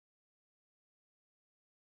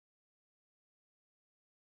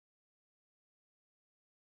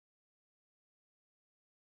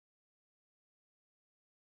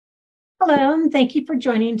Hello, and thank you for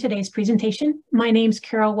joining today's presentation. My name is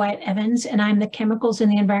Carol Wyatt Evans, and I'm the Chemicals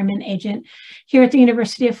and the Environment Agent here at the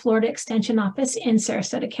University of Florida Extension Office in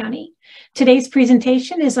Sarasota County. Today's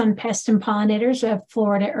presentation is on pests and pollinators of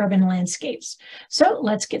Florida urban landscapes. So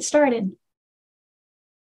let's get started.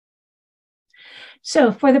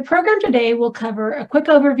 So for the program today, we'll cover a quick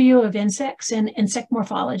overview of insects and insect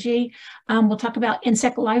morphology. We'll talk about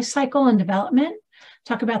insect life cycle and development,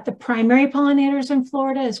 talk about the primary pollinators in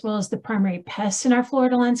Florida, as well as the primary pests in our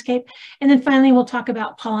Florida landscape. And then finally, we'll talk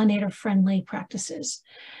about pollinator-friendly practices.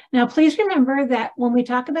 Now, please remember that when we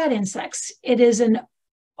talk about insects, it is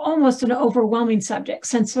almost an overwhelming subject,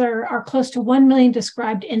 since there are close to 1 million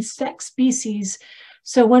described insect species.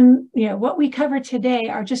 So what we cover today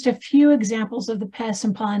are just a few examples of the pests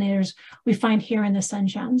and pollinators we find here in the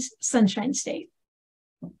Sunshine State.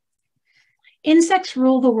 Insects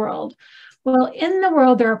rule the world. Well, in the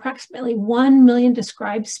world, there are approximately 1 million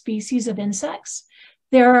described species of insects.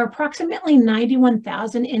 There are approximately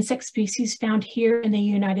 91,000 insect species found here in the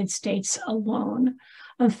United States alone.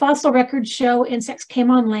 Fossil records show insects came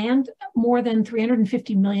on land more than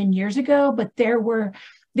 350 million years ago, but they were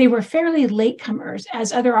fairly latecomers,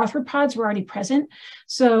 as other arthropods were already present.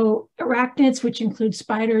 So arachnids, which include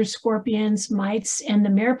spiders, scorpions, mites, and the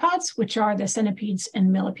meropods, which are the centipedes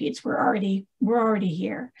and millipedes, were already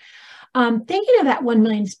here. Thinking of that 1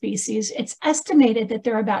 million species, it's estimated that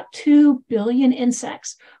there are about 2 billion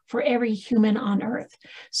insects for every human on Earth.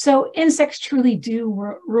 So insects truly do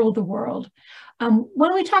rule the world.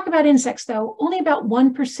 When we talk about insects, though, only about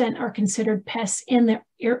 1% are considered pests in the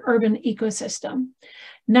urban ecosystem.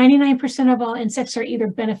 99% of all insects are either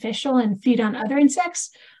beneficial and feed on other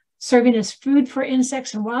insects, serving as food for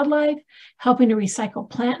insects and wildlife, helping to recycle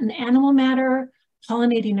plant and animal matter,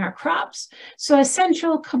 pollinating our crops, so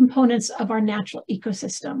essential components of our natural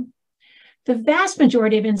ecosystem. The vast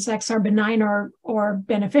majority of insects are benign or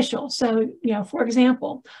beneficial. So, for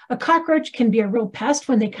example, a cockroach can be a real pest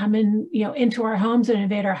when they come in, into our homes and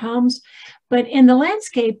invade our homes. But in the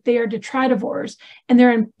landscape, they are detritivores, and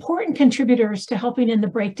they're important contributors to helping in the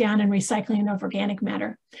breakdown and recycling of organic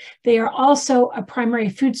matter. They are also a primary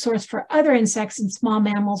food source for other insects and small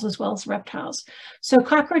mammals, as well as reptiles. So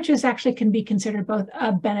cockroaches actually can be considered both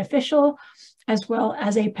a beneficial as well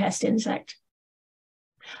as a pest insect.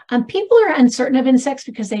 People are uncertain of insects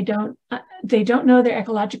because they don't know their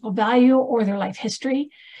ecological value or their life history.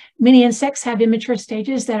 Many insects have immature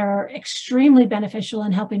stages that are extremely beneficial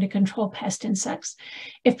in helping to control pest insects.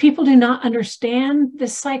 If people do not understand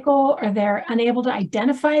this cycle, or they're unable to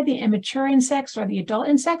identify the immature insects or the adult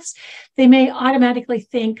insects, they may automatically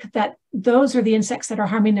think that those are the insects that are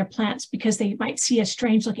harming their plants, because they might see a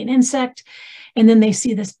strange looking insect and then they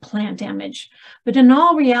see this plant damage. But in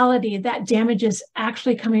all reality, that damage is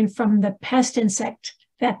actually coming from the pest insect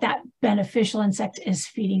that beneficial insect is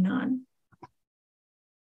feeding on.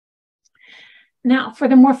 Now, for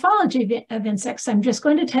the morphology of insects, I'm just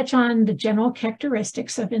going to touch on the general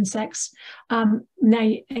characteristics of insects. Now,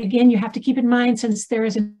 again, you have to keep in mind, since there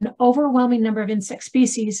is an overwhelming number of insect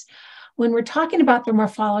species, when we're talking about the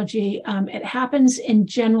morphology, it happens in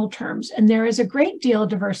general terms, and there is a great deal of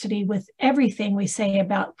diversity with everything we say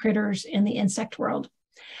about critters in the insect world.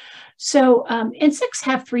 So insects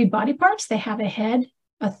have 3 body parts. They have a head,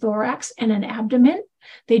 a thorax, and an abdomen.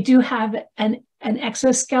 They do have an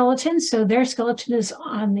exoskeleton, so their skeleton is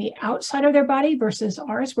on the outside of their body versus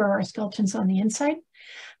ours, where our skeleton's on the inside.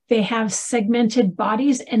 They have segmented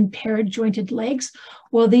bodies and paired jointed legs.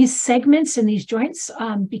 Well, these segments and these joints,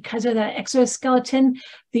 because of that exoskeleton,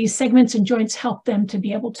 these segments and joints help them to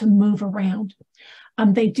be able to move around.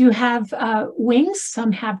 They do have wings.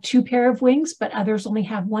 Some have 2 pairs of wings, but others only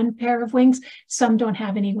have 1 pair of wings. Some don't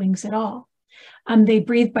have any wings at all. They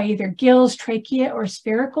breathe by either gills, trachea, or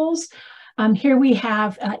spiracles. Here we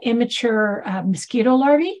have immature mosquito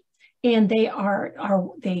larvae, and they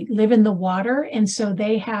live in the water, and so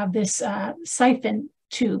they have this siphon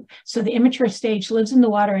tube. So the immature stage lives in the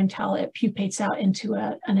water until it pupates out into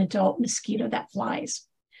an adult mosquito that flies.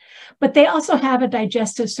 But they also have a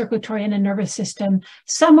digestive, circulatory, and a nervous system,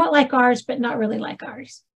 somewhat like ours, but not really like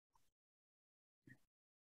ours.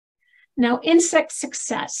 Now, insect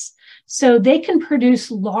success. So they can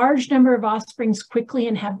produce large number of offsprings quickly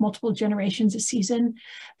and have multiple generations a season.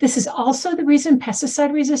 This is also the reason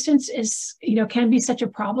pesticide resistance can be such a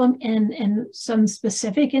problem in some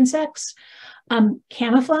specific insects.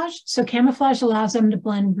 Camouflage. So camouflage allows them to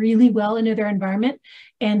blend really well into their environment,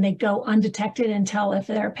 and they go undetected until, if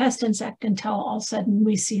they're a pest insect, until all of a sudden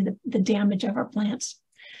we see the damage of our plants.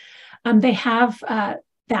 They have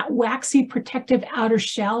that waxy protective outer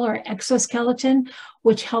shell or exoskeleton,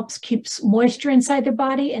 which helps keeps moisture inside the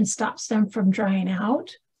body and stops them from drying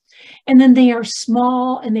out. And then they are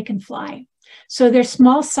small and they can fly. So their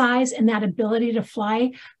small size and that ability to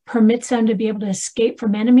fly permits them to be able to escape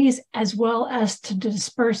from enemies as well as to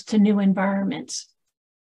disperse to new environments.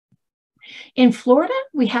 In Florida,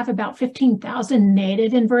 we have about 15,000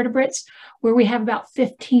 native invertebrates, where we have about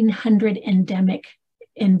 1,500 endemic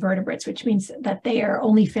invertebrates, which means that they are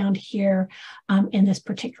only found here in this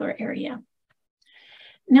particular area.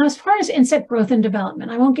 Now, as far as insect growth and development,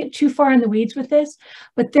 I won't get too far in the weeds with this,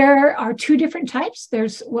 but there are two different types.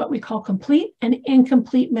 There's what we call complete and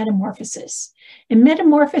incomplete metamorphosis. And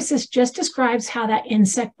metamorphosis just describes how that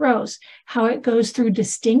insect grows, how it goes through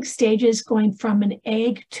distinct stages going from an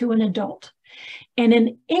egg to an adult. And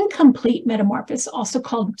an incomplete metamorphosis, also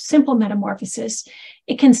called simple metamorphosis,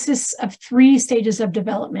 it consists of 3 stages of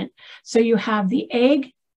development. So you have the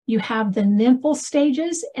egg, you have the nymphal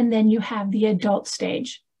stages, and then you have the adult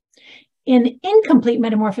stage. In incomplete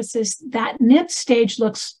metamorphosis, that nymph stage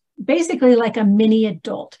looks basically like a mini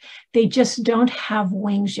adult. They just don't have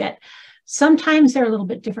wings yet. Sometimes they're a little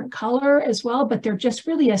bit different color as well, but they're just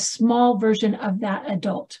really a small version of that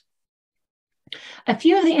adult. A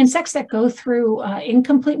few of the insects that go through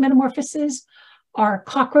incomplete metamorphosis are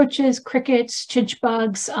cockroaches, crickets, chinch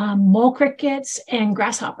bugs, mole crickets, and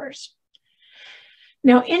grasshoppers.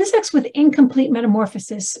 Now, insects with incomplete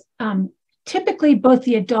metamorphosis, typically both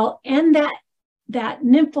the adult and that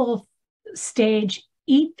nymphal stage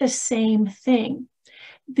eat the same thing.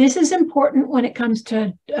 This is important when it comes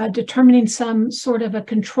to determining some sort of a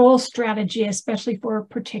control strategy, especially for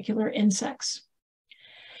particular insects.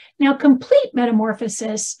 Now, complete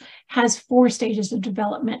metamorphosis has 4 stages of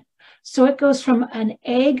development. So it goes from an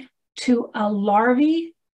egg to a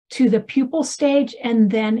larvae to the pupal stage and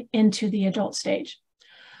then into the adult stage.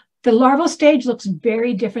 The larval stage looks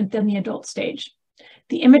very different than the adult stage.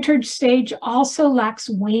 The immature stage also lacks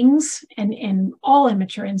wings, and in all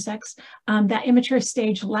immature insects, that immature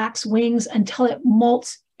stage lacks wings until it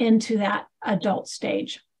molts into that adult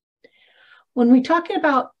stage. When we're talking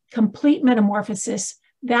about complete metamorphosis,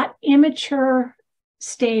 that immature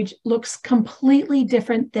stage looks completely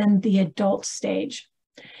different than the adult stage.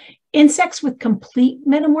 Insects with complete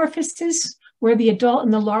metamorphosis, where the adult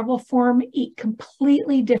and the larval form eat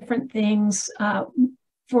completely different things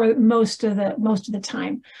for most of the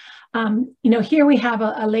time. Here we have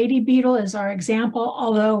a lady beetle as our example,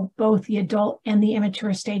 although both the adult and the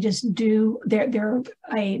immature stages they're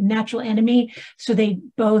a natural enemy, so they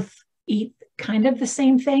both eat kind of the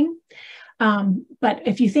same thing. But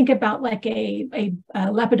if you think about like a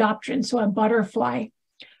lepidopteran, so a butterfly,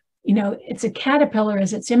 it's a caterpillar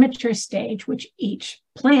as its immature stage, which eats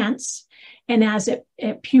plants. And as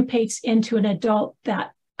it pupates into an adult,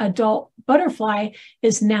 that adult butterfly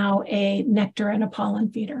is now a nectar and a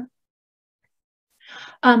pollen feeder.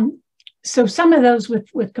 So some of those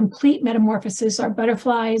with complete metamorphosis are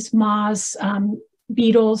butterflies, moths,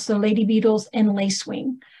 beetles, the lady beetles, and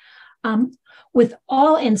lacewing. With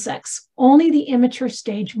all insects, only the immature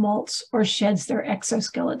stage molts or sheds their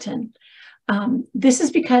exoskeleton. This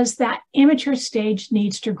is because that immature stage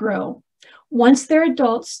needs to grow. Once they're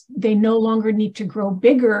adults, they no longer need to grow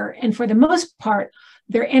bigger. And for the most part,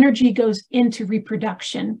 their energy goes into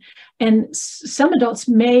reproduction. And some adults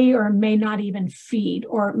may or may not even feed,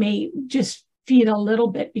 or may just feed a little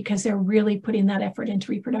bit because they're really putting that effort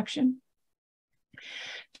into reproduction.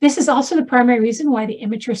 This is also the primary reason why the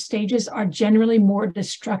immature stages are generally more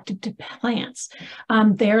destructive to plants.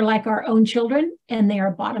 They're like our own children, and they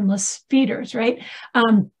are bottomless feeders, right?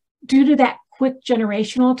 Due to that quick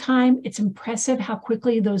generational time, it's impressive how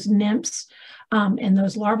quickly those nymphs and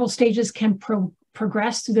those larval stages can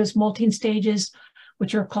progress through those molting stages,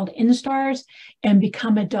 which are called instars, and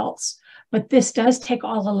become adults. But this does take a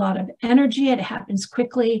lot of energy. It happens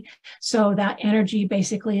quickly. So that energy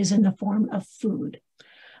basically is in the form of food.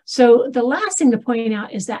 So the last thing to point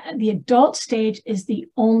out is that the adult stage is the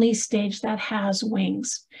only stage that has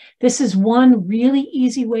wings. This is one really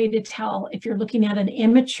easy way to tell if you're looking at an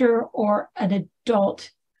immature or an adult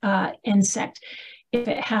insect. If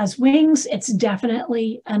it has wings, it's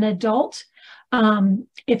definitely an adult.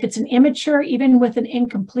 If it's an immature, even with an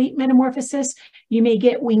incomplete metamorphosis, you may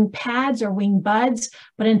get wing pads or wing buds,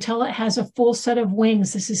 but until it has a full set of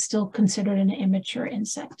wings, this is still considered an immature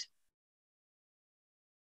insect.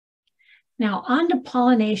 Now, on to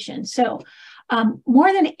pollination. So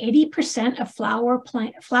more than 80% of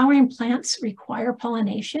flowering plants require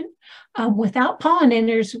pollination. Without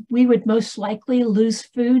pollinators, we would most likely lose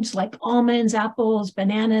foods like almonds, apples,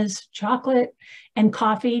 bananas, chocolate, and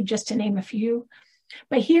coffee, just to name a few.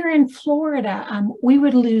 But here in Florida, we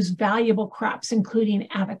would lose valuable crops, including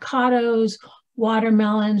avocados,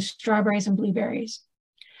 watermelons, strawberries, and blueberries.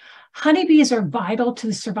 Honeybees are vital to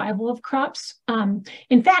the survival of crops.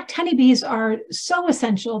 In fact, honeybees are so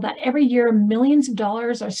essential that every year millions of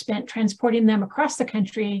dollars are spent transporting them across the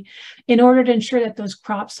country in order to ensure that those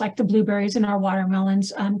crops, like the blueberries and our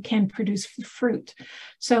watermelons, can produce fruit.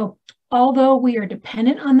 So although we are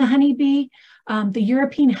dependent on the honeybee, the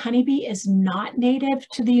European honeybee is not native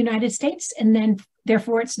to the United States, and then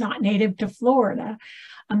therefore it's not native to Florida.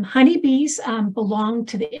 Honeybees belong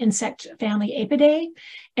to the insect family Apidae,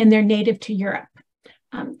 and they're native to Europe.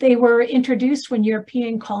 They were introduced when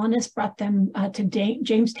European colonists brought them to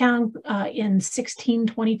Jamestown in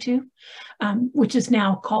 1622, which is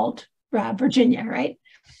now called Virginia, right?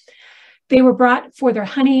 They were brought for their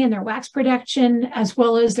honey and their wax production, as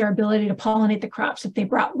well as their ability to pollinate the crops that they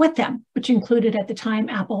brought with them, which included at the time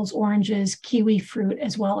apples, oranges, kiwi fruit,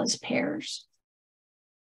 as well as pears.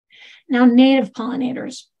 Now, native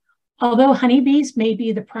pollinators. Although honeybees may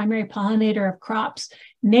be the primary pollinator of crops,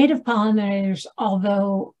 native pollinators,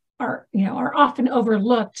 although are often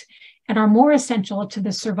overlooked and are more essential to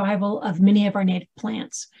the survival of many of our native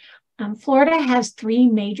plants. Florida has three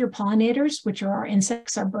major pollinators, which are our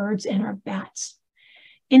insects, our birds, and our bats.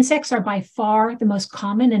 Insects are by far the most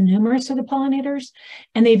common and numerous of the pollinators,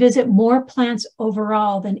 and they visit more plants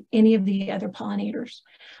overall than any of the other pollinators.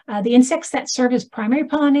 The insects that serve as primary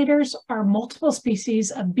pollinators are multiple species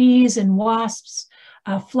of bees and wasps,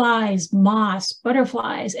 flies, moths,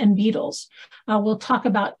 butterflies, and beetles. We'll talk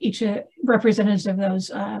about each representatives of those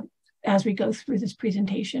as we go through this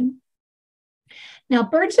presentation. Now,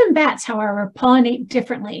 birds and bats, however, pollinate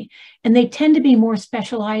differently, and they tend to be more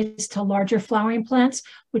specialized to larger flowering plants,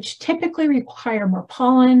 which typically require more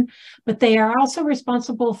pollen, but they are also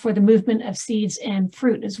responsible for the movement of seeds and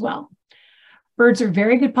fruit as well. Birds are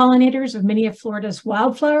very good pollinators of many of Florida's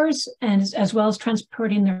wildflowers, and as well as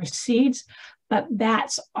transporting their seeds, but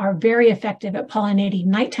bats are very effective at pollinating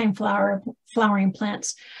nighttime flowering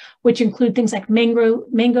plants, which include things like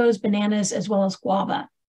mangoes, bananas, as well as guava.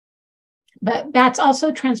 But bats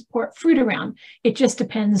also transport fruit around. It just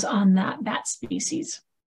depends on that bat species.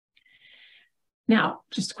 Now,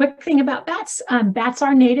 just a quick thing about bats. Bats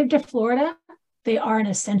are native to Florida. They are an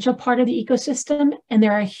essential part of the ecosystem, and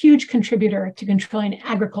they're a huge contributor to controlling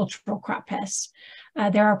agricultural crop pests.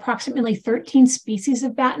 There are approximately 13 species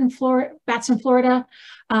of bats in Florida,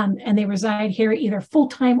 and they reside here either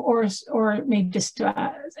full-time or maybe just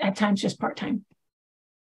at times just part-time.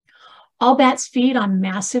 All bats feed on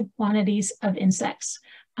massive quantities of insects.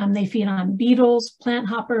 They feed on beetles, plant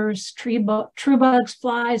hoppers, true bugs,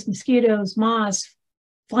 flies, mosquitoes, moths,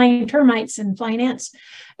 flying termites, and flying ants,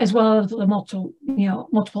 as well as the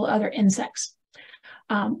multiple other insects.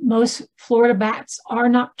 Most Florida bats are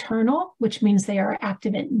nocturnal, which means they are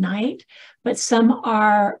active at night, but some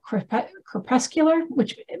are crepuscular,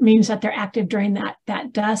 which means that they're active during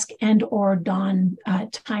that dusk and or dawn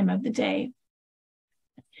time of the day.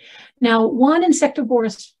 Now, one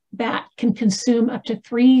insectivorous bat can consume up to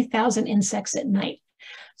 3,000 insects at night.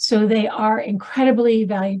 So they are incredibly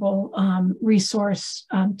valuable resource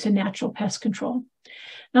to natural pest control.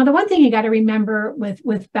 Now, the one thing you got to remember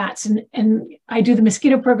with bats, and I do the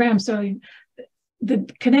mosquito program, so the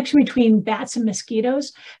connection between bats and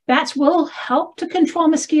mosquitoes, bats will help to control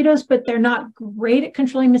mosquitoes, but they're not great at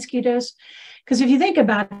controlling mosquitoes. Because if you think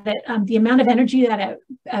about it, the amount of energy that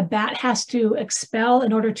a bat has to expel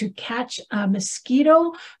in order to catch a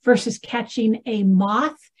mosquito versus catching a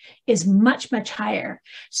moth is much, much higher.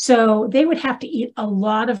 So they would have to eat a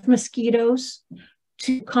lot of mosquitoes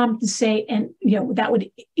to compensate, and that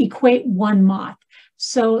would equate one moth.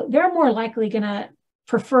 So they're more likely going to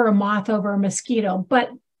prefer a moth over a mosquito,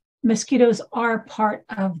 but mosquitoes are part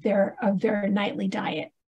of their nightly diet.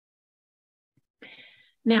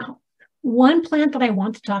 Now, one plant that I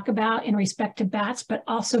want to talk about in respect to bats, but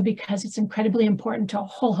also because it's incredibly important to a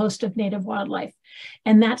whole host of native wildlife,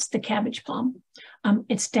 and that's the cabbage palm.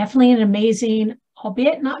 It's definitely an amazing,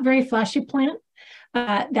 albeit not very flashy plant,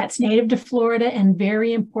 that's native to Florida and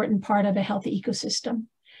very important part of a healthy ecosystem.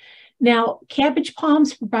 Now, cabbage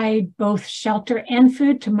palms provide both shelter and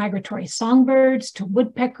food to migratory songbirds, to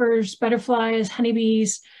woodpeckers, butterflies,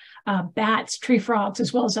 honeybees, bats, tree frogs,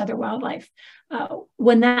 as well as other wildlife.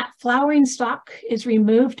 When that flowering stalk is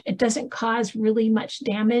removed, it doesn't cause really much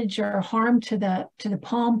damage or harm to the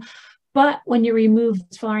palm. But when you remove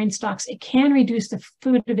flowering stalks, it can reduce the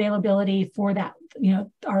food availability for that,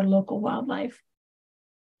 our local wildlife.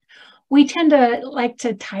 We tend to like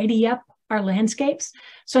to tidy up our landscapes.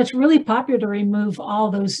 So it's really popular to remove all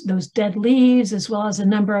those dead leaves as well as a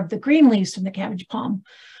number of the green leaves from the cabbage palm.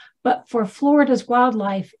 But for Florida's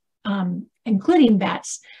wildlife, including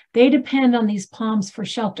bats, they depend on these palms for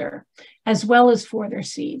shelter as well as for their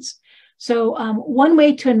seeds. So one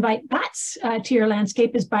way to invite bats to your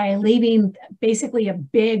landscape is by leaving basically a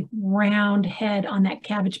big round head on that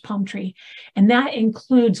cabbage palm tree. And that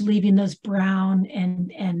includes leaving those brown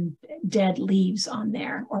and dead leaves on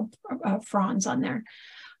there, or fronds on there.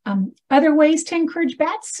 Other ways to encourage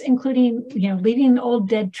bats, including leaving old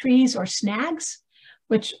dead trees or snags,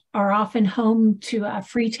 which are often home to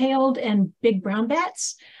free-tailed and big brown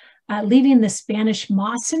bats. Leaving the Spanish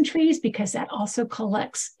moss in trees, because that also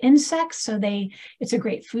collects insects. So it's a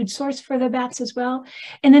great food source for the bats as well.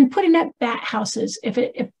 And then putting up bat houses if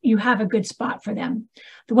you have a good spot for them.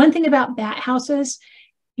 The one thing about bat houses,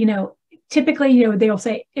 typically, they'll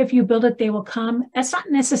say, if you build it, they will come. That's not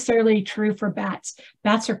necessarily true for bats.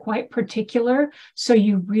 Bats are quite particular. So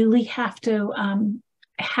you really have to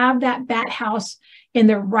have that bat house in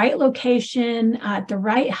the right location, the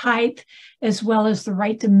right height, as well as the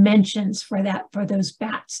right dimensions for those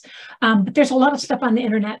bats. But there's a lot of stuff on the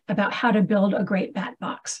internet about how to build a great bat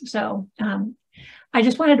box. So I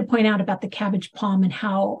just wanted to point out about the cabbage palm and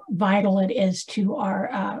how vital it is to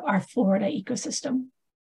our Florida ecosystem.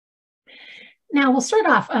 Now we'll start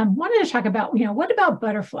off, wanted to talk about, what about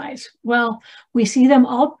butterflies? Well, we see them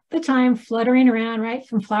all the time fluttering around, right,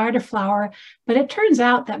 from flower to flower, but it turns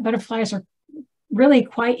out that butterflies are really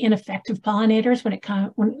quite ineffective pollinators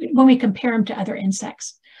when we compare them to other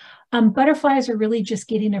insects. Butterflies are really just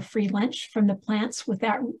getting a free lunch from the plants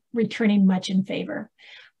without returning much in favor.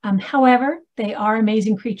 However, they are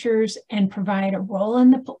amazing creatures and provide a role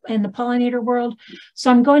in the pollinator world. So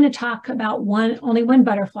I'm going to talk about only one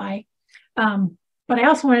butterfly. But I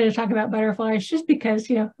also wanted to talk about butterflies just because,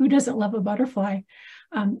 who doesn't love a butterfly?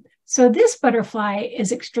 So this butterfly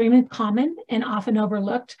is extremely common and often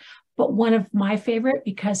overlooked, but one of my favorite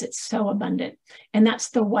because it's so abundant, and that's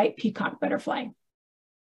the white peacock butterfly.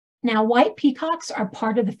 Now, white peacocks are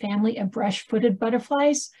part of the family of brush-footed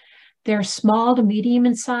butterflies. They're small to medium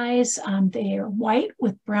in size. They are white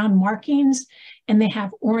with brown markings, and they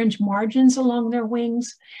have orange margins along their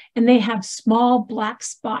wings, and they have small black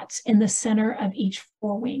spots in the center of each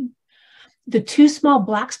forewing. The two small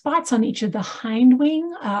black spots on each of the hind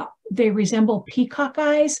wing, they resemble peacock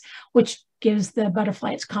eyes, which gives the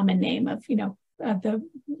butterfly its common name of the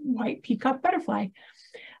white peacock butterfly.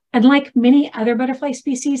 Unlike many other butterfly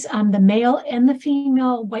species, the male and the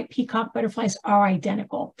female white peacock butterflies are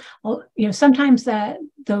identical. Well, sometimes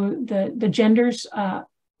the genders,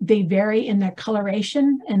 they vary in their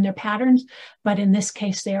coloration and their patterns, but in this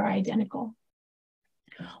case, they are identical.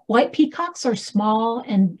 White peacocks are small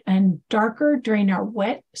and darker during our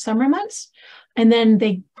wet summer months, and then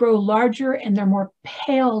they grow larger and they're more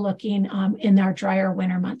pale looking in our drier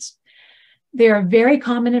winter months. They are very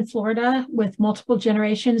common in Florida with multiple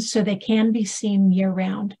generations, so they can be seen year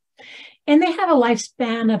round. And they have a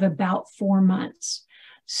lifespan of about 4 months.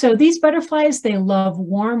 So these butterflies, they love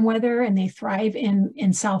warm weather and they thrive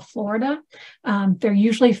in South Florida. They're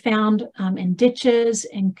usually found in ditches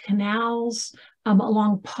and canals,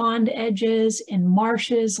 along pond edges, in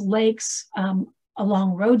marshes, lakes,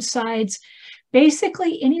 along roadsides,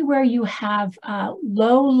 basically anywhere you have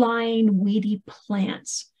low-lying weedy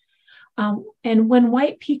plants. And when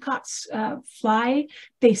white peacocks fly,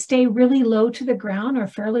 they stay really low to the ground or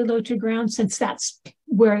fairly low to the ground, since that's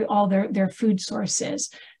where all their food source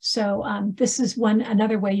is. So this is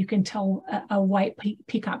another way you can tell a white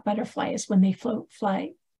peacock butterfly is when they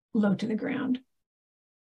fly low to the ground.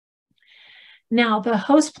 Now, the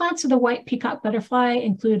host plants of the white peacock butterfly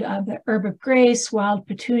include the herb of grace, wild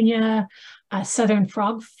petunia, southern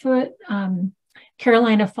frogfoot,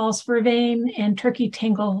 Carolina false vervain, and turkey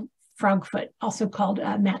tangle frogfoot, also called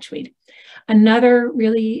matchweed. Another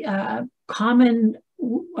really common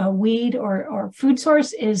weed or food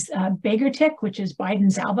source is beggar tick, which is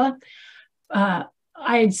Biden's alba.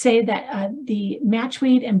 I'd say that the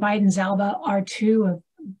matchweed and Biden's alba are two of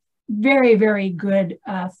very, very good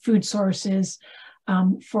food sources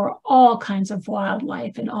for all kinds of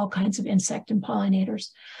wildlife and all kinds of insect and pollinators.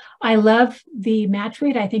 I love the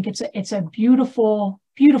matchweed. I think it's a beautiful,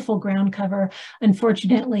 beautiful ground cover.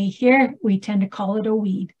 Unfortunately, here we tend to call it a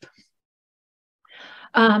weed.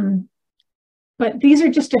 But these are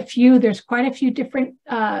just a few. There's quite a few different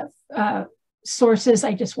sources.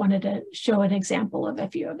 I just wanted to show an example of a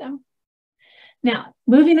few of them. Now,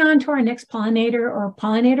 moving on to our next pollinator or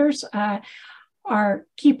pollinators, our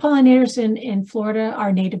key pollinators in Florida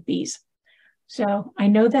are native bees. So I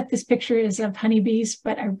know that this picture is of honeybees,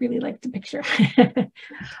 but I really like the picture.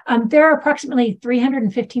 There are approximately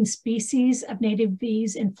 315 species of native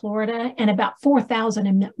bees in Florida and about 4,000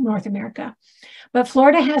 in North America. But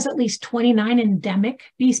Florida has at least 29 endemic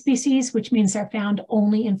bee species, which means they're found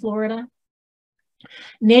only in Florida.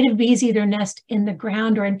 Native bees either nest in the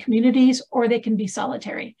ground or in communities, or they can be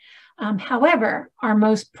solitary. However, our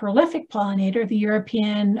most prolific pollinator, the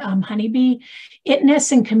European honeybee, it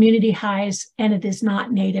nests in community hives, and it is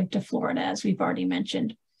not native to Florida, as we've already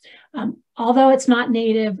mentioned. Although it's not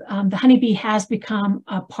native, the honeybee has become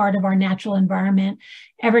a part of our natural environment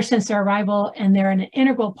ever since their arrival, and they're an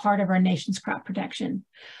integral part of our nation's crop production.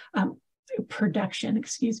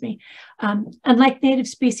 Unlike native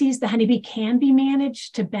species, the honeybee can be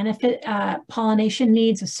managed to benefit pollination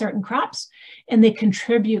needs of certain crops, and they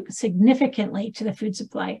contribute significantly to the food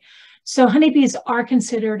supply. So honeybees are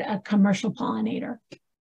considered a commercial pollinator.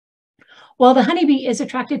 While the honeybee is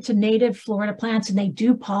attracted to native Florida plants and they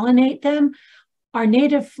do pollinate them, our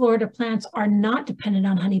native Florida plants are not dependent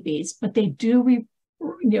on honeybees, but they do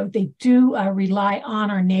rely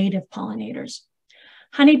on our native pollinators.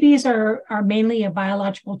 Honeybees are mainly a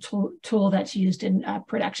biological tool that's used in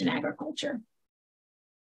production agriculture.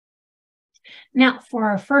 Now, for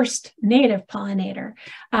our first native pollinator,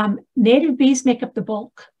 native bees make up the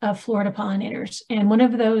bulk of Florida pollinators, and one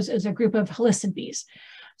of those is a group of halicid bees.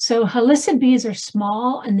 So halicid bees are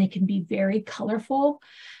small and they can be very colorful.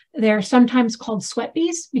 They're sometimes called sweat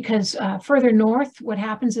bees because further north, what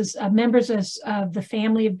happens is members of the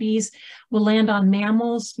family of bees will land on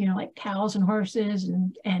mammals, like cows and horses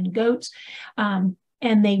and goats, and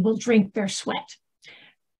they will drink their sweat.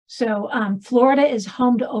 So Florida is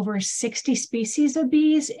home to over 60 species of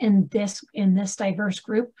bees in this diverse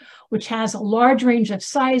group, which has a large range of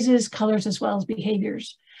sizes, colors, as well as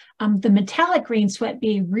behaviors. The metallic green sweat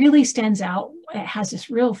bee really stands out. It has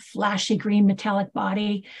this real flashy green metallic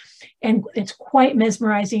body, and it's quite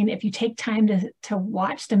mesmerizing if you take time to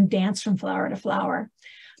watch them dance from flower to flower.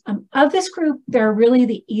 Of this group, they're really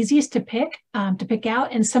the easiest to pick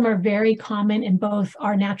out, and some are very common in both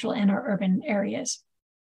our natural and our urban areas.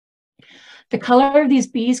 The color of these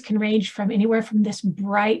bees can range from anywhere from this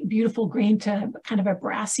bright, beautiful green to kind of a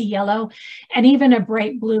brassy yellow, and even a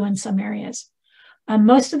bright blue in some areas.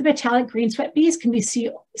 Most of the metallic green sweat bees can be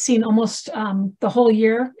seen almost the whole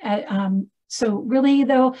year. So really,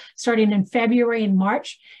 though, starting in February and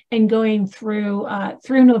March and going through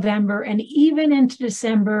November and even into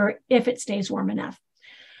December if it stays warm enough.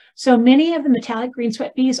 So many of the metallic green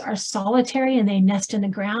sweat bees are solitary and they nest in the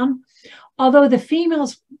ground, although the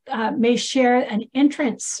females may share an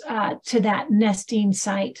entrance to that nesting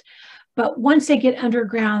site. But once they get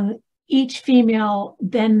underground, each female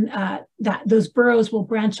then, those burrows will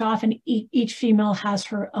branch off, and each female has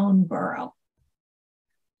her own burrow.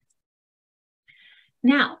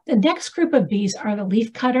 Now, the next group of bees are the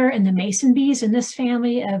leafcutter and the mason bees in this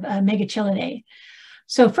family of Megachilidae.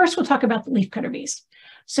 So first we'll talk about the leafcutter bees.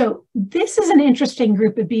 So this is an interesting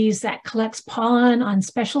group of bees that collects pollen on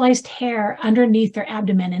specialized hair underneath their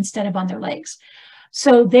abdomen instead of on their legs.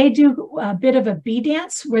 So they do a bit of a bee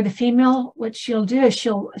dance where the female, what she'll do is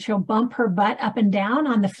she'll bump her butt up and down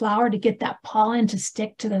on the flower to get that pollen to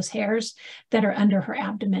stick to those hairs that are under her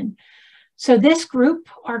abdomen. So this group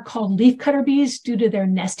are called leafcutter bees due to their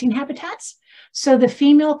nesting habitats. So the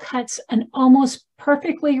female cuts an almost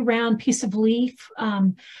perfectly round piece of leaf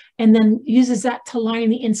and then uses that to line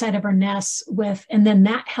the inside of her nest with, and then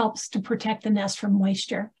that helps to protect the nest from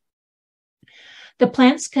moisture. The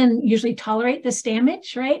plants can usually tolerate this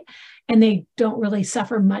damage, right? And they don't really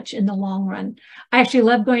suffer much in the long run. I actually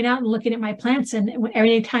love going out and looking at my plants, and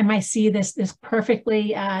every time I see this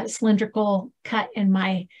perfectly cylindrical cut in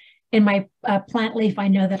my plant leaf, I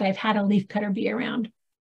know that I've had a leafcutter bee around.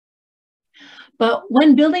 But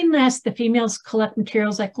when building nests, the females collect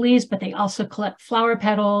materials like leaves, but they also collect flower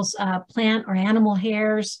petals, plant or animal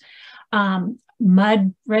hairs,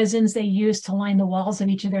 mud resins they use to line the walls of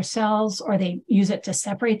each of their cells, or they use it to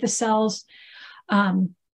separate the cells.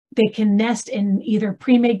 They can nest in either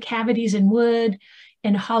pre-made cavities in wood,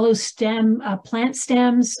 in hollow stem, plant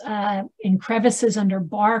stems, in crevices under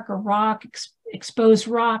bark or rock, exposed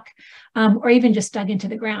rock, or even just dug into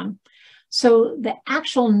the ground. So the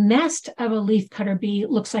actual nest of a leafcutter bee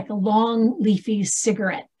looks like a long leafy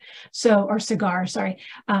cigar, sorry.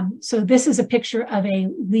 So this is a picture of a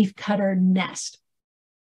leafcutter nest.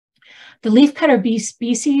 The leafcutter bee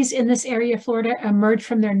species in this area of Florida emerge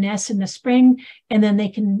from their nests in the spring, and then they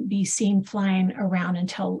can be seen flying around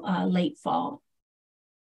until late fall.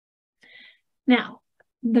 Now,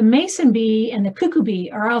 the mason bee and the cuckoo bee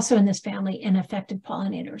are also in this family and effective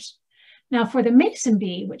pollinators. Now for the mason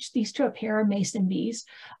bee, which these two up here are mason bees,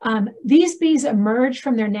 these bees emerge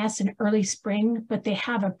from their nests in early spring, but they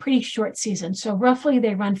have a pretty short season. So roughly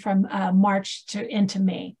they run from March to into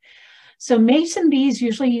May. So mason bees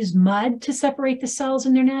usually use mud to separate the cells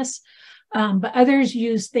in their nests, but others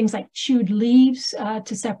use things like chewed leaves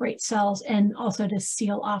to separate cells and also to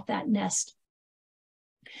seal off that nest.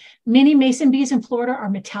 Many mason bees in Florida are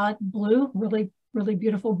metallic blue, really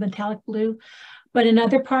beautiful metallic blue. But in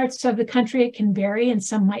other parts of the country, it can vary, and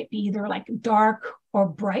some might be either like dark or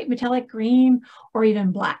bright metallic green or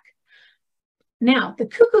even black. Now, the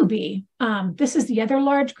cuckoo bee, this is the other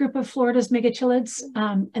large group of Florida's megachilids,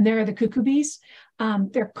 and they're the cuckoo bees.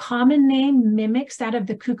 Their common name mimics that of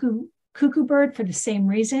the cuckoo bird for the same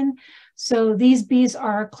reason. So these bees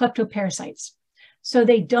are kleptoparasites. So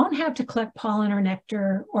they don't have to collect pollen or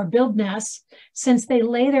nectar or build nests, since they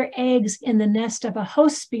lay their eggs in the nest of a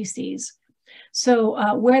host species.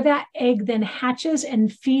 So where that egg then hatches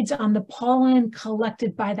and feeds on the pollen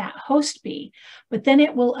collected by that host bee, but then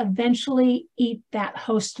it will eventually eat that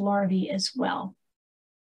host larvae as well.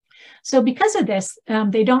 So because of this,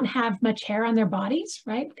 they don't have much hair on their bodies,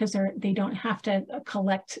 right? Because they don't have to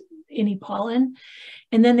collect any pollen.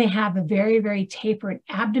 And then they have a very tapered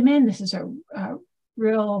abdomen. This is a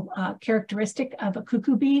real characteristic of a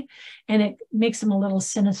cuckoo bee, and it makes them a little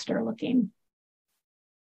sinister looking.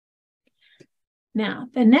 Now,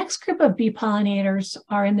 the next group of bee pollinators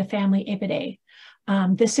are in the family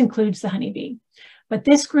Apidae. This includes the honeybee. But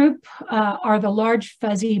this group are the large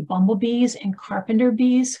fuzzy bumblebees and carpenter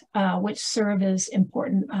bees, which serve as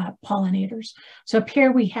important pollinators. So up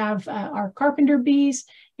here we have our carpenter bees,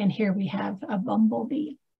 and here we have a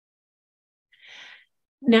bumblebee.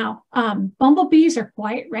 Now, bumblebees are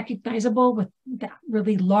quite recognizable with that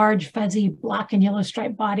really large, fuzzy black and yellow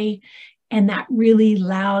striped body and that really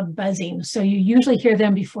loud buzzing. So you usually hear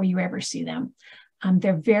them before you ever see them.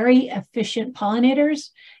 They're very efficient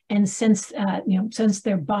pollinators, and since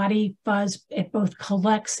their body fuzz, it both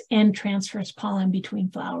collects and transfers pollen between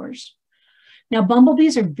flowers. Now,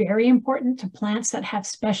 bumblebees are very important to plants that have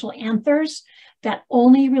special anthers that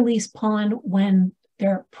only release pollen when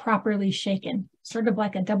they're properly shaken, sort of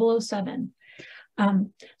like a 007.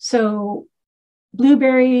 So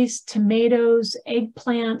blueberries, tomatoes,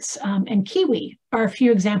 eggplants, and kiwi are a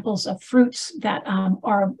few examples of fruits that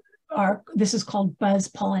this is called buzz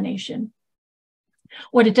pollination.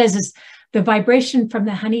 What it does is the vibration from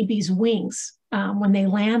the honeybee's wings when they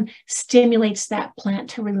land stimulates that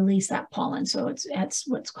plant to release that pollen. So that's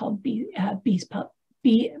what's called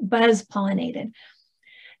buzz pollinated.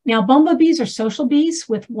 Now, bumblebees are social bees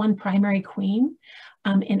with one primary queen.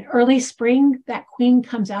 In early spring, that queen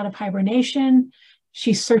comes out of hibernation.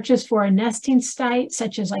 She searches for a nesting site,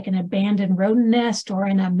 such as like an abandoned rodent nest or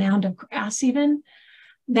in a mound of grass even.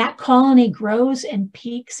 That colony grows and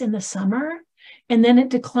peaks in the summer, and then it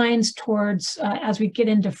declines towards, as we get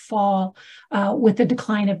into fall, with the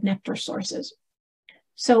decline of nectar sources.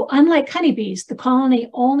 So unlike honeybees, the colony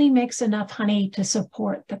only makes enough honey to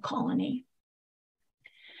support the colony.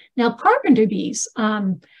 Now, carpenter bees,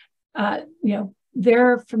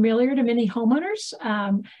 they're familiar to many homeowners,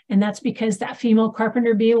 and that's because that female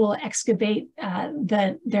carpenter bee will excavate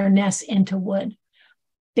their nests into wood.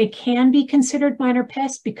 They can be considered minor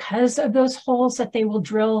pests because of those holes that they will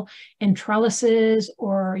drill in trellises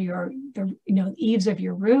or the eaves of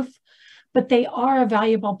your roof, but they are a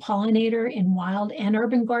valuable pollinator in wild and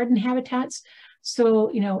urban garden habitats.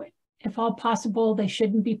 So, if all possible, they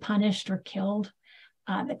shouldn't be punished or killed.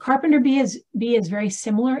 The carpenter bee is very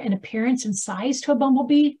similar in appearance and size to a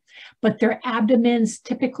bumblebee, but their abdomens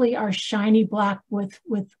typically are shiny black with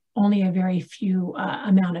only a very few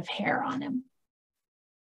amount of hair on them.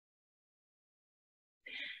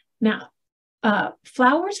 Now,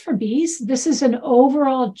 flowers for bees, this is an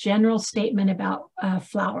overall general statement about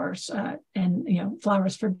flowers and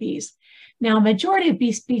flowers for bees. Now, a majority of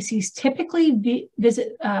bee species typically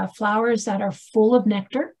visit flowers that are full of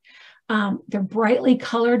nectar. They're brightly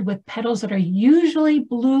colored with petals that are usually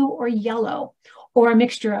blue or yellow, or a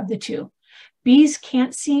mixture of the two. Bees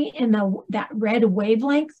can't see in that red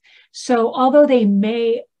wavelength, so although they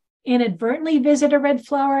may inadvertently visit a red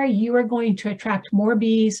flower, you are going to attract more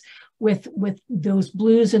bees with those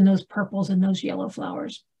blues and those purples and those yellow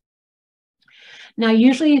flowers. Now,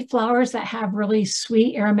 usually flowers that have really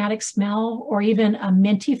sweet aromatic smell or even a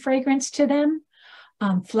minty fragrance to them,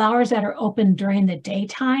 flowers that are open during the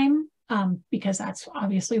daytime, because that's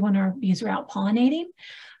obviously when our bees are out pollinating.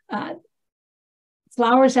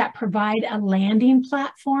 Flowers that provide a landing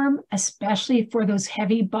platform, especially for those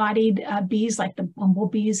heavy-bodied bees like the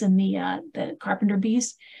bumblebees and the carpenter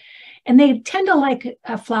bees. And they tend to like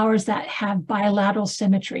flowers that have bilateral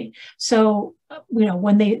symmetry. So,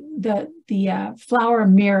 when the flower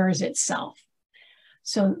mirrors itself.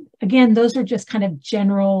 So again, those are just kind of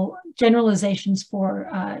generalizations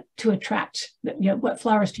for to attract, what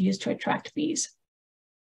flowers to use to attract bees.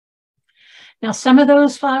 Now, some of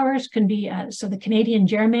those flowers can be, so the Canadian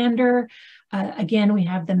germander, again, we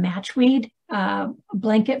have the matchweed,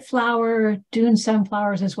 blanket flower, dune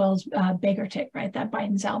sunflowers, as well as beggar tick, right, that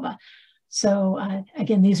Biden's alba. So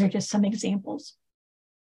again, these are just some examples.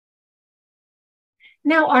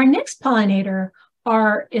 Now, our next pollinator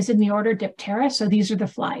is in the order Diptera, so these are the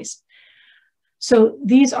flies. So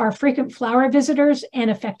these are frequent flower visitors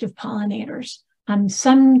and effective pollinators.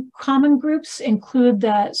 Some common groups include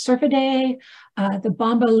the Serpidae, the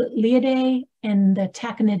Bombyliidae, and the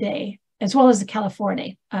Tachynidae, as well as the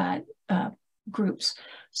Californidae groups.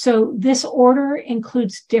 So this order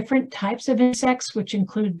includes different types of insects, which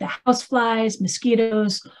include the houseflies,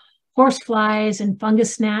 mosquitoes, horseflies, and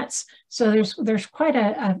fungus gnats. So there's quite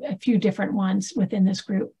a few different ones within this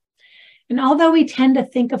group. And although we tend to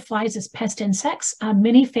think of flies as pest insects,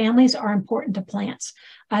 many families are important to plants.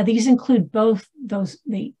 These include both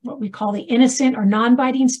what we call the innocent or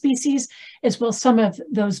non-biting species, as well as some of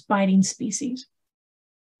those biting species.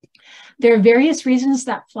 There are various reasons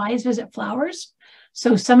that flies visit flowers.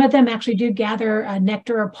 So some of them actually do gather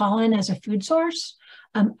nectar or pollen as a food source.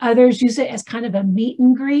 Others use it as kind of a meet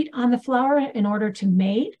and greet on the flower in order to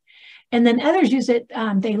mate. And then others use it,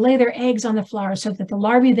 they lay their eggs on the flower so that the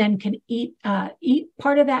larvae then can eat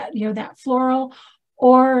part of that, that floral,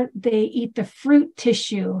 or they eat the fruit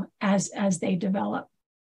tissue as they develop.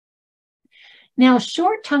 Now,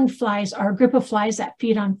 short-tongued flies are a group of flies that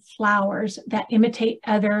feed on flowers that imitate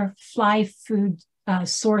other fly food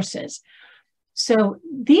sources. So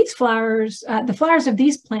these flowers, the flowers of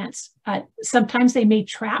these plants, sometimes they may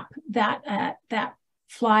trap that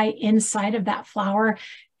fly inside of that flower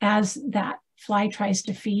as that fly tries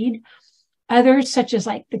to feed. Others, such as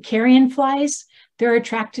like the carrion flies, they're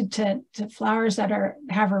attracted to flowers that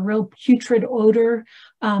have a real putrid odor,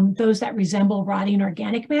 those that resemble rotting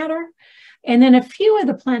organic matter. And then a few of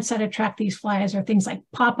the plants that attract these flies are things like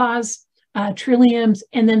pawpaws, trilliums,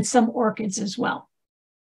 and then some orchids as well.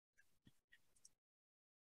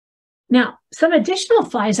 Now, some additional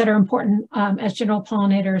flies that are important as general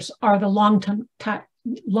pollinators are the long-tongued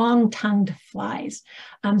flies.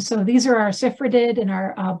 So these are our Cyphridid and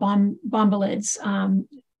our bombylids.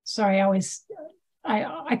 Sorry,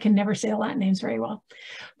 I can never say the Latin names very well.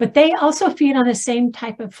 But they also feed on the same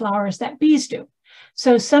type of flowers that bees do.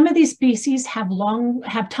 So some of these species have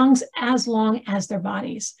tongues as long as their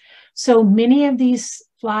bodies. So many of these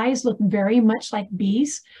flies look very much like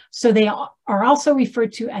bees. So they are also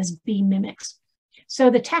referred to as bee mimics. So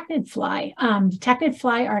the tachnid fly are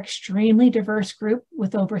an extremely diverse group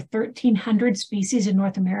with over 1,300 species in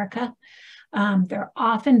North America. They're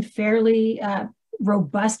often fairly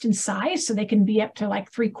robust in size, so they can be up to like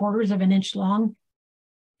 3/4 of an inch long.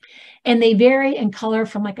 And they vary in color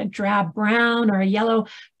from like a drab brown or a yellow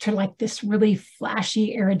to like this really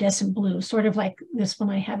flashy iridescent blue, sort of like this one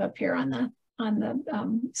I have up here on the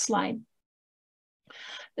slide.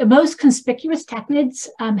 The most conspicuous tachnids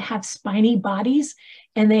have spiny bodies,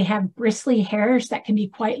 and they have bristly hairs that can be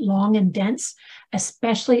quite long and dense,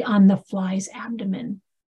 especially on the fly's abdomen.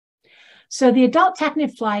 So the adult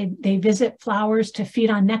tachnid fly, they visit flowers to feed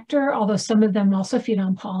on nectar, although some of them also feed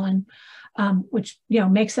on pollen, which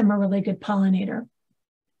makes them a really good pollinator.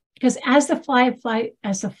 Because as the fly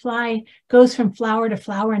goes from flower to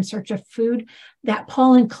flower in search of food, that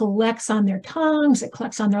pollen collects on their tongues, it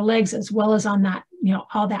collects on their legs, as well as on that,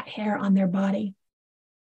 all that hair on their body.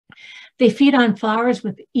 They feed on flowers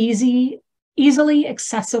with easily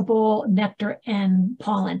accessible nectar and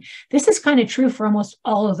pollen. This is kind of true for almost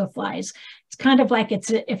all of the flies. It's kind of like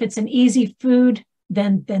if it's an easy food,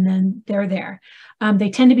 then they're there.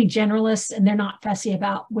 They tend to be generalists, and they're not fussy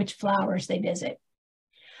about which flowers they visit.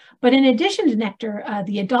 But in addition to nectar,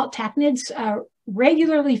 the adult tachnids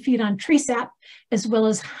regularly feed on tree sap as well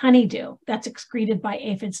as honeydew that's excreted by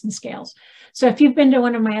aphids and scales. So if you've been to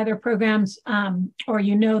one of my other programs, or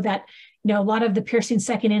that a lot of the piercing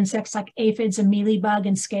second insects like aphids and mealybug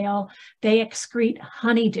and scale, they excrete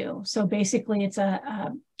honeydew. So basically it's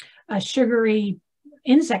a sugary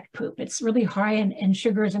insect poop. It's really high in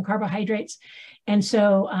sugars and carbohydrates. And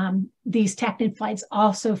so these tachnid flies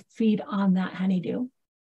also feed on that honeydew.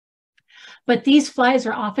 But these flies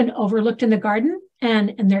are often overlooked in the garden,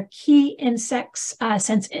 and they're key insects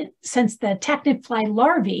since the tachnid fly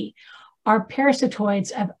larvae are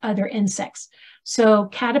parasitoids of other insects. So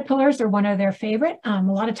caterpillars are one of their favorite. A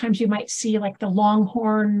lot of times you might see like the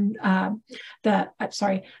longhorn, the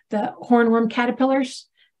hornworm caterpillars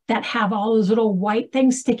that have all those little white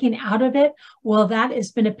things sticking out of it. Well, that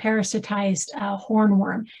has been a parasitized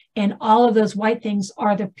hornworm. And all of those white things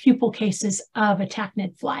are the pupal cases of a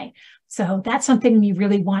tachinid fly. So that's something you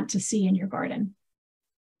really want to see in your garden.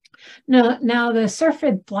 Now the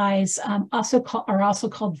syrphid flies are also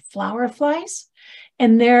called flower flies.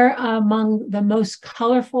 And they're among the most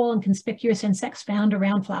colorful and conspicuous insects found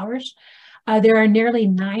around flowers. There are nearly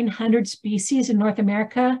 900 species in North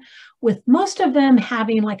America, with most of them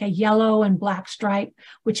having like a yellow and black stripe,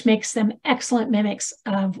 which makes them excellent mimics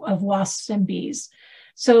of wasps and bees.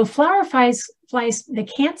 So flower flies, they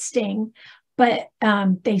can't sting, but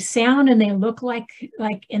they sound and they look like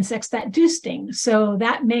insects that do sting. So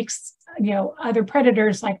that makes, other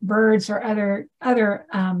predators like birds or other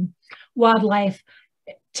wildlife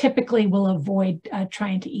typically will avoid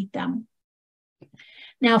trying to eat them.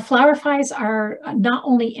 Now, flower flies are not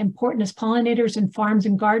only important as pollinators in farms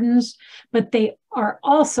and gardens, but they are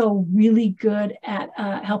also really good at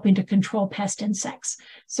helping to control pest insects.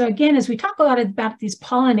 So again, as we talk a lot about these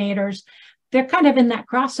pollinators, they're kind of in that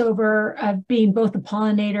crossover of being both a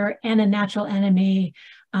pollinator and a natural enemy.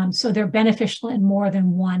 So they're beneficial in more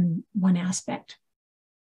than one aspect.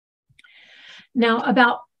 Now,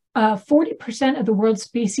 about 40% of the world's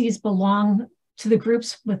species belong to the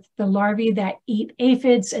groups with the larvae that eat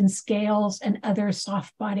aphids and scales and other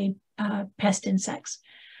soft-bodied pest insects.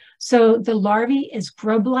 So the larvae is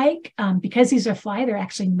grub-like. Because these are fly, they're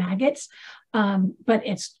actually maggots, but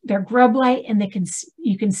they're grub-like, and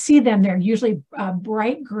you can see them. They're usually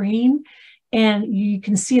bright green, and you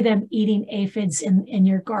can see them eating aphids in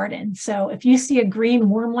your garden. So if you see a green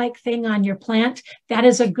worm-like thing on your plant, that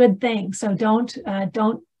is a good thing. So don't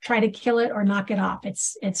try to kill it or knock it off.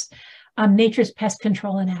 It's nature's pest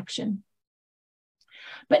control in action.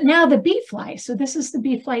 But now the bee fly. So this is the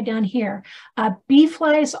bee fly down here. Bee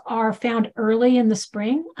flies are found early in the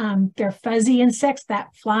spring. They're fuzzy insects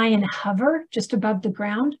that fly and hover just above the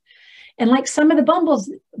ground. And like some of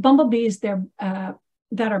the bumblebees, they're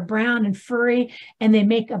that are brown and furry, and they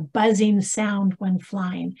make a buzzing sound when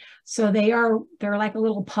flying. So they're like a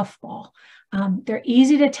little puffball. They're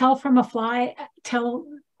easy to tell from a fly,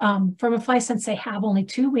 since they have only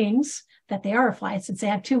 2 wings, that they are a fly since they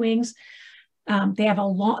have 2 wings. They have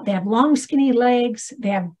long, skinny legs, they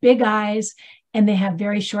have big eyes, and they have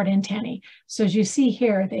very short antennae. So as you see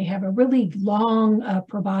here, they have a really long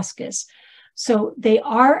proboscis. So they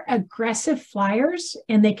are aggressive flyers,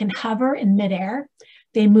 and they can hover in midair.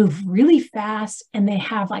 They move really fast, and they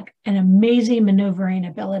have like an amazing maneuvering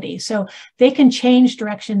ability. So they can change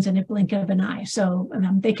directions in a blink of an eye. So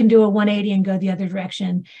they can do a 180 and go the other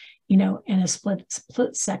direction, in a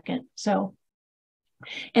split second. So,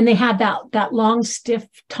 and they have that long, stiff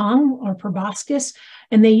tongue or proboscis,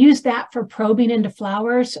 and they use that for probing into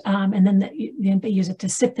flowers. And then they use it to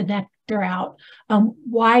sip the nectar out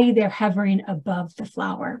while they're hovering above the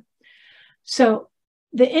flower. So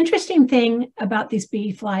the interesting thing about these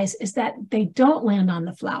bee flies is that they don't land on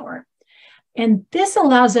the flower. And this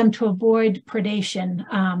allows them to avoid predation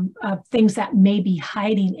of things that may be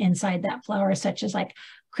hiding inside that flower, such as like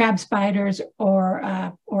crab spiders or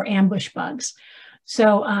ambush bugs.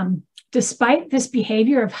 So despite this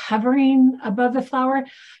behavior of hovering above the flower,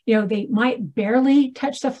 they might barely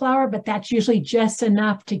touch the flower, but that's usually just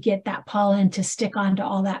enough to get that pollen to stick onto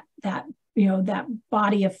all that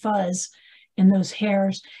body of fuzz in those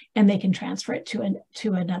hairs, and they can transfer it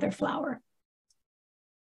to another flower.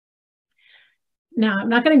 Now, I'm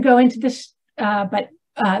not going to go into this, but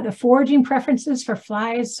the foraging preferences for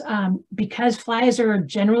flies, because flies are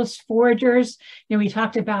generalist foragers. We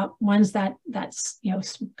talked about ones that's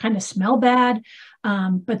kind of smell bad,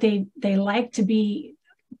 but they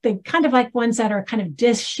kind of like ones that are kind of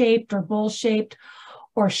disc-shaped or bowl-shaped,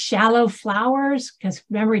 or shallow flowers, because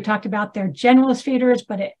remember we talked about they're generalist feeders,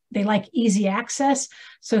 but they like easy access.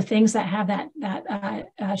 So things that have that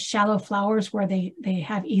shallow flowers where they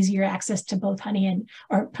have easier access to both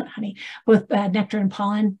both nectar and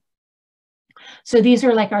pollen. So these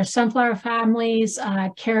are like our sunflower families,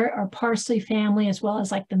 carrot or parsley family, as well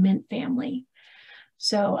as like the mint family.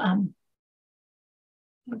 So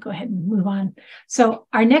we'll go ahead and move on. So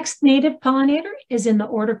our next native pollinator is in the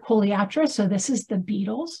order Coleoptera. So this is the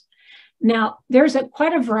beetles. Now, there's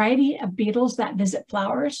quite a variety of beetles that visit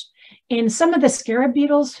flowers. And some of the scarab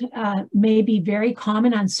beetles may be very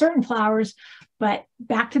common on certain flowers, but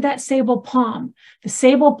back to that sable palm. The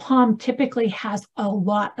sable palm typically has a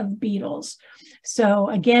lot of beetles. So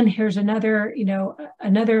again, here's another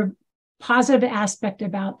positive aspect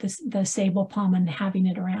about this, the sable palm and having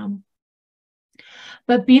it around.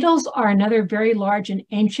 But beetles are another very large and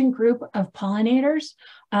ancient group of pollinators.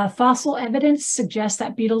 Fossil evidence suggests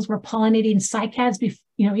that beetles were pollinating cycads,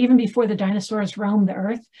 even before the dinosaurs roamed the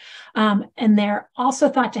earth. And they're also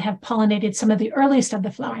thought to have pollinated some of the earliest of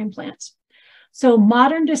the flowering plants. So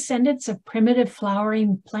modern descendants of primitive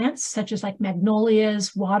flowering plants, such as like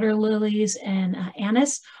magnolias, water lilies, and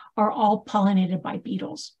anise, are all pollinated by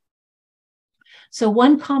beetles. So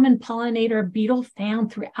one common pollinator beetle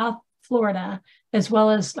found throughout Florida, as well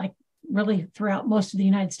as like really throughout most of the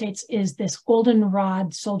United States, is this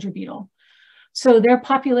goldenrod soldier beetle. So their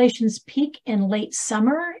populations peak in late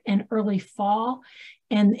summer and early fall,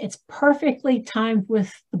 and it's perfectly timed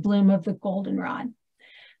with the bloom of the goldenrod.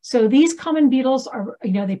 So these common beetles are,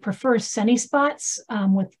 they prefer sunny spots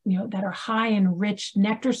that are high in rich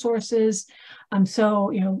nectar sources.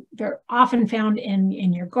 So, they're often found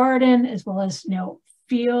in your garden, as well as,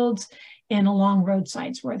 fields and along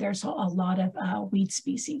roadsides where there's a lot of weed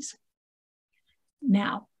species.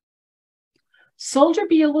 Now, soldier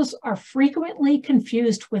beetles are frequently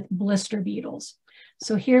confused with blister beetles.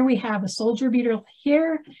 So here we have a soldier beetle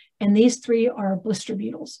here, and these three are blister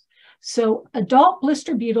beetles. So adult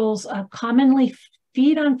blister beetles commonly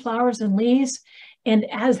feed on flowers and leaves, and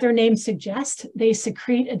as their name suggests, they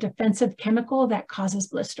secrete a defensive chemical that causes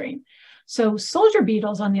blistering. So soldier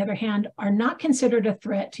beetles, on the other hand, are not considered a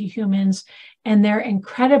threat to humans, and they're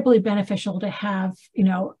incredibly beneficial to have,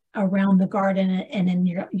 around the garden and in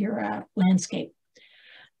your landscape.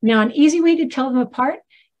 Now, an easy way to tell them apart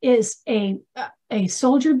is a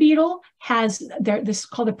soldier beetle has this is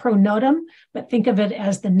called a pronotum, but think of it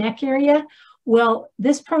as the neck area. Well,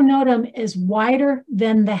 this pronotum is wider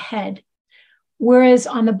than the head. Whereas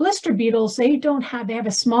on the blister beetles, they have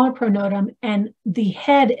a smaller pronotum and the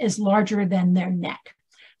head is larger than their neck.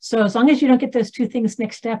 So as long as you don't get those two things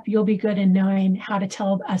mixed up, you'll be good in knowing how to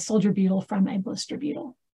tell a soldier beetle from a blister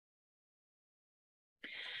beetle.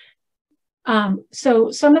 So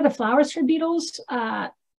some of the flowers for beetles,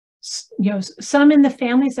 some in the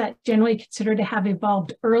families that generally consider to have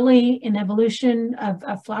evolved early in evolution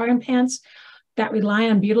of flowering plants that rely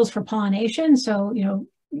on beetles for pollination. So,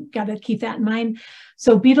 got to keep that in mind.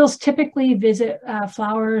 So beetles typically visit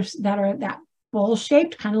flowers that are that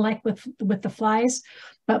bowl-shaped, kind of like with the flies,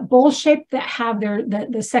 but bowl-shaped that have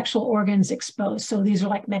the sexual organs exposed. So these are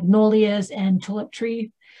like magnolias and tulip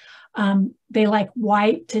tree. They like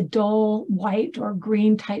white to dull white or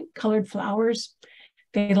green type colored flowers.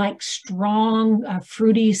 They like strong,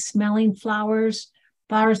 fruity smelling flowers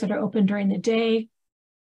that are open during the day.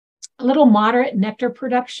 A little moderate nectar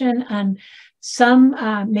production, and some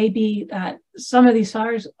some of these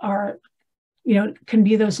flowers are, can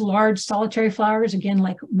be those large solitary flowers, again,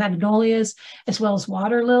 like magnolias, as well as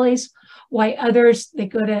water lilies. While others, they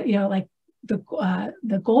go to, like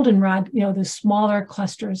the goldenrod, the smaller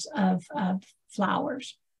clusters of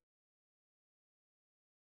flowers.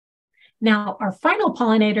 Now, our final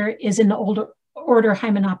pollinator is in the order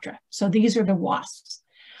Hymenoptera. So these are the wasps.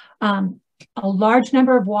 A large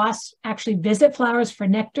number of wasps actually visit flowers for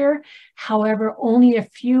nectar. However, only a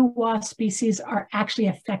few wasp species are actually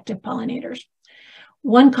effective pollinators.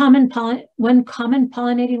 One common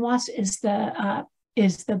pollinating wasp is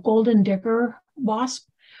the golden digger wasp.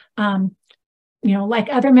 Like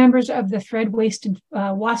other members of the thread-waisted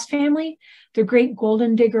wasp family, the great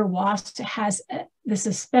golden digger wasp has this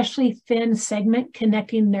especially thin segment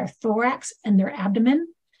connecting their thorax and their abdomen.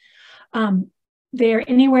 They're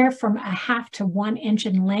anywhere from 1/2 to 1 inch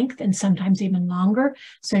in length, and sometimes even longer.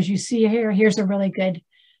 So as you see here, here's a really good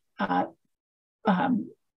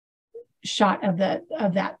shot of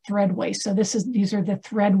that thread waist. So these are the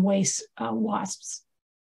thread waist wasps.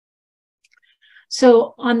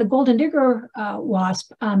 So on the golden digger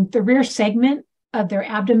wasp, the rear segment of their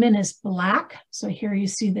abdomen is black. So here you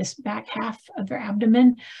see this back half of their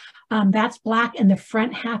abdomen. That's black, and the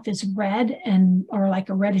front half is red or like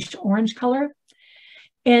a reddish orange color.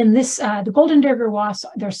 And the golden digger wasps,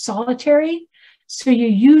 they're solitary. So you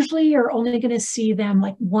usually are only going to see them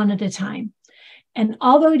like one at a time. And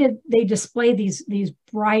although they display these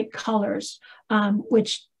bright colors,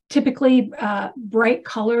 which typically bright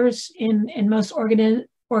colors in most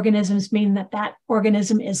organisms mean that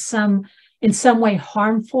organism is in some way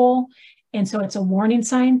harmful, and so it's a warning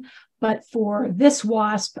sign. But for this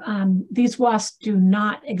wasp, these wasps do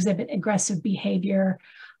not exhibit aggressive behavior.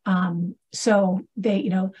 So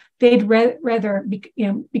they'd rather,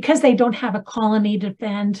 because they don't have a colony to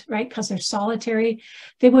defend, right? Because they're solitary,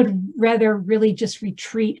 they would rather really just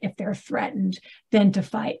retreat if they're threatened than to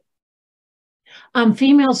fight.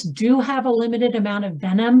 Females do have a limited amount of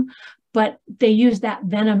venom, but they use that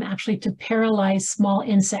venom actually to paralyze small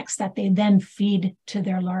insects that they then feed to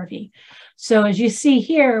their larvae. So as you see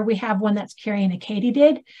here, we have one that's carrying a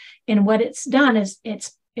katydid, and what it's done is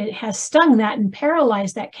it has stung that and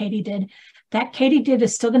paralyzed that katydid. That katydid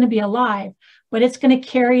is still going to be alive, but it's going to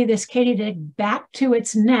carry this katydid back to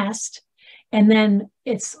its nest, and then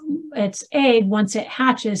its egg, once it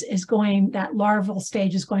hatches, that larval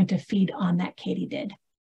stage is going to feed on that katydid.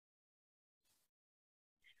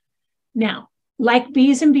 Now, like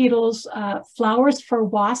bees and beetles, flowers for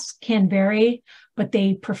wasps can vary, but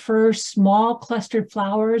they prefer small clustered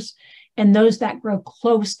flowers and those that grow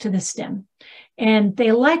close to the stem. And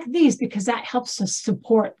they like these because that helps us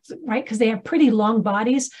support, right? Because they have pretty long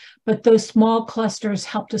bodies, but those small clusters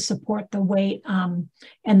help to support the weight and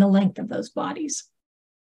the length of those bodies.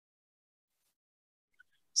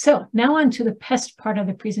 So now on to the pest part of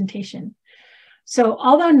the presentation. So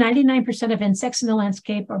although 99% of insects in the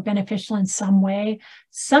landscape are beneficial in some way,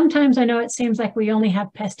 sometimes I know it seems like we only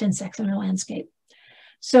have pest insects in our landscape.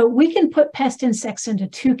 So we can put pest insects into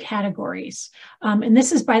two categories. And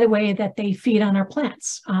this is, by the way, that they feed on our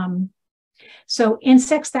plants. So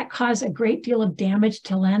insects that cause a great deal of damage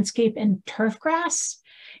to landscape and turf grass,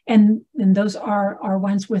 and those are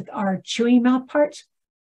ones with our chewing mouthparts.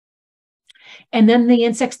 And then the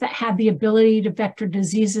insects that have the ability to vector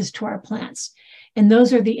diseases to our plants. And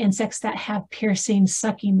those are the insects that have piercing,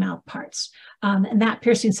 sucking mouthparts. And that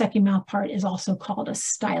piercing, sucking mouthpart is also called a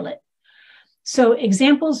stylet. So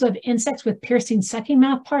examples of insects with piercing, sucking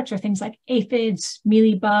mouthparts are things like aphids,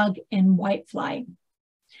 mealybug, and whitefly.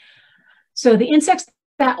 So the insects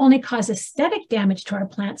that only cause aesthetic damage to our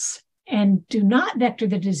plants and do not vector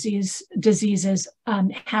the diseases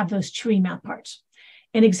have those chewing mouthparts.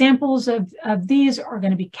 And examples of these are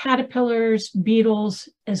going to be caterpillars, beetles,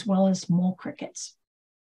 as well as mole crickets.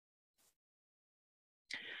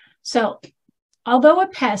 So although a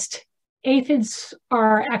pest, aphids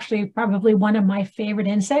are actually probably one of my favorite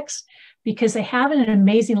insects because they have an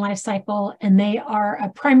amazing life cycle and they are a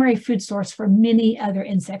primary food source for many other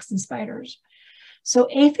insects and spiders. So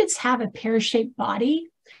aphids have a pear-shaped body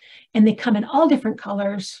and they come in all different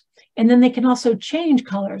colors, and then they can also change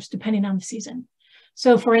colors depending on the season.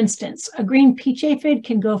 So for instance, a green peach aphid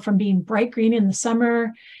can go from being bright green in the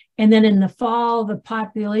summer, and then in the fall, the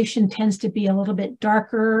population tends to be a little bit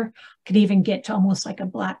darker, could even get to almost like a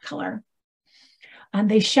black color.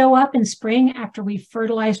 They show up in spring after we've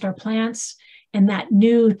fertilized our plants, and that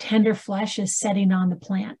new tender flesh is setting on the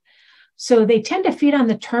plant. So they tend to feed on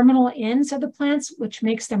the terminal ends of the plants, which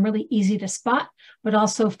makes them really easy to spot, but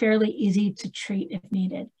also fairly easy to treat if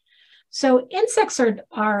needed. So insects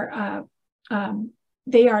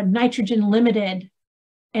they are nitrogen limited.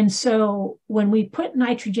 And so when we put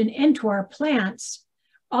nitrogen into our plants,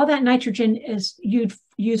 all that nitrogen is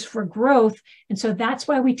used for growth. And so that's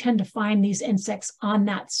why we tend to find these insects on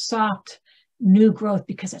that soft new growth,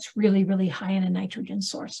 because it's really, really high in a nitrogen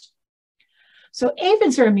source. So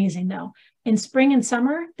aphids are amazing though. In spring and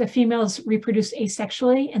summer, the females reproduce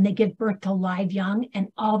asexually and they give birth to live young, and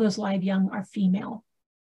all those live young are female.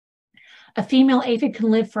 A female aphid can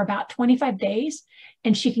live for about 25 days,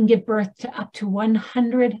 and she can give birth to up to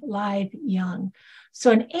 100 live young.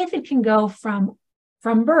 So an aphid can go from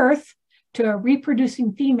birth to a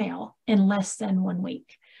reproducing female in less than 1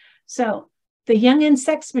 week. So the young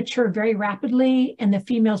insects mature very rapidly, and the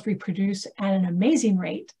females reproduce at an amazing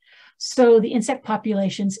rate. So the insect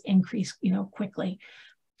populations increase, quickly.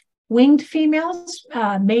 Winged females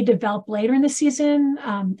may develop later in the season,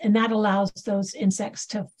 and that allows those insects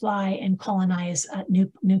to fly and colonize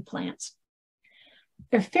new plants.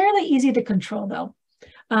 They're fairly easy to control, though.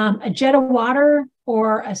 A jet of water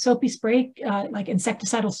or a soapy spray, like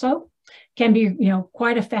insecticidal soap, can be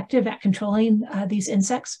quite effective at controlling these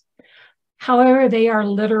insects. However, they are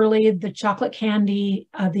literally the chocolate candy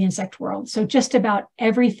of the insect world. So just about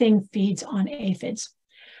everything feeds on aphids.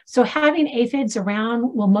 So having aphids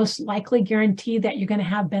around will most likely guarantee that you're going to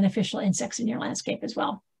have beneficial insects in your landscape as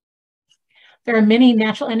well. There are many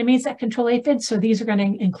natural enemies that control aphids. So these are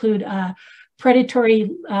going to include predatory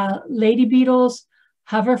lady beetles,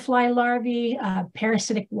 hoverfly larvae,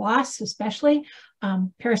 parasitic wasps especially.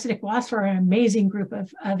 Parasitic wasps are an amazing group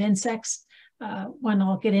of insects, one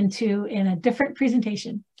I'll get into in a different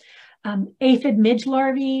presentation. Aphid midge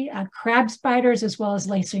larvae, crab spiders, as well as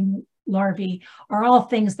lacing larvae are all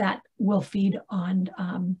things that will feed on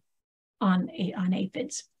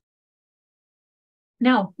aphids.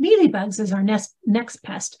 Now, mealybugs is our next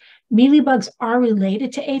pest. Mealybugs are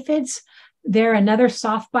related to aphids. They're another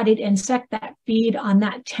soft-bodied insect that feed on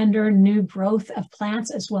that tender new growth of plants,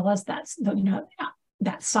 as well as that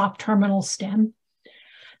soft terminal stem.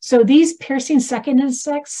 So these piercing sucking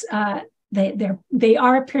insects, they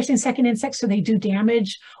are piercing sucking insects, so they do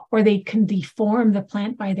damage or they can deform the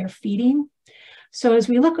plant by their feeding. So as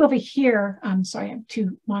we look over here, I'm sorry, I have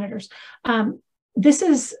two monitors. This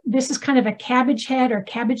is kind of a cabbage head or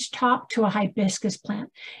cabbage top to a hibiscus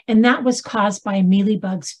plant, and that was caused by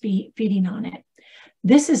mealybugs feeding on it.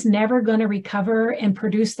 This is never going to recover and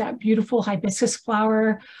produce that beautiful hibiscus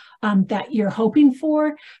flower that you're hoping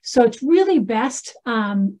for. So it's really best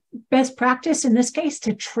practice in this case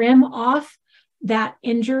to trim off that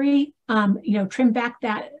injury, trim back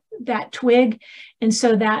that twig, and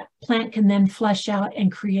so that plant can then flush out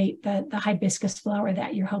and create the hibiscus flower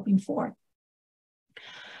that you're hoping for.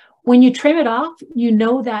 When you trim it off, you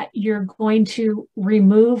know that you're going to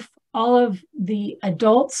remove all of the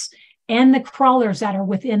adults and the crawlers that are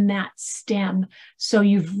within that stem. So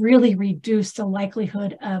you've really reduced the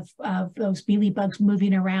likelihood of those mealybugs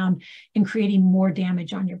moving around and creating more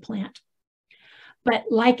damage on your plant. But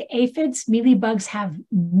like aphids, mealybugs have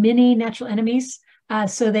many natural enemies,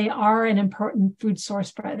 so they are an important food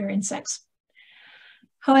source for other insects.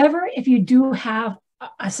 However, if you do have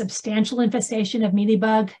a substantial infestation of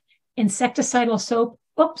mealybug, insecticidal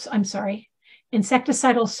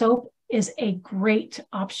soap is a great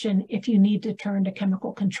option if you need to turn to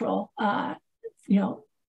chemical control,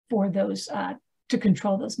 for those, to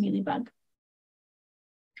control those mealybug.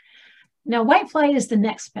 Now, whitefly is the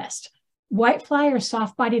next pest. Whitefly are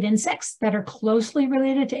soft-bodied insects that are closely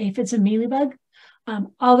related to aphids and mealybug.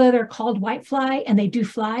 Although they're called whitefly and they do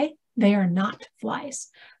fly, they are not flies.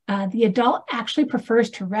 The adult actually prefers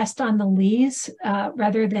to rest on the leaves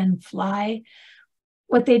rather than fly.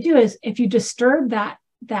 What they do is if you disturb that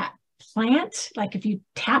plant, like if you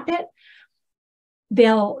tap it,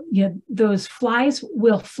 those flies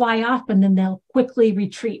will fly off and then they'll quickly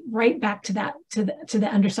retreat right back to the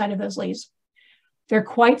underside of those leaves. They're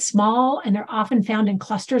quite small and they're often found in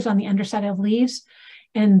clusters on the underside of leaves,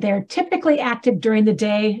 and they're typically active during the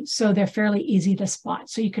day, so they're fairly easy to spot.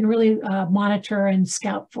 So you can really monitor and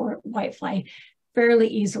scout for whitefly fairly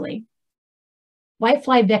easily.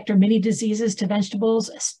 Whitefly vector many diseases to vegetables,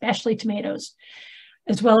 especially tomatoes,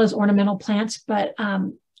 as well as ornamental plants, but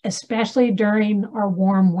especially during our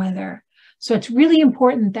warm weather. So it's really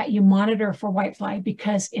important that you monitor for whitefly,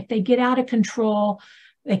 because if they get out of control,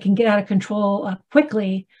 they can get out of control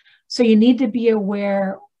quickly. So you need to be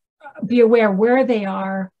aware where they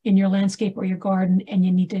are in your landscape or your garden, and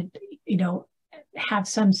you need to, have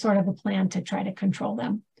some sort of a plan to try to control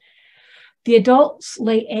them. The adults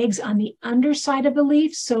lay eggs on the underside of the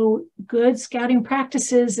leaf, so good scouting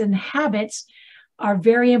practices and habits are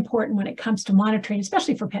very important when it comes to monitoring,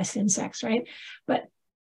 especially for pest insects, right? But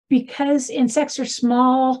because insects are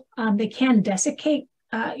small, they can desiccate,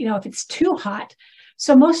 if it's too hot.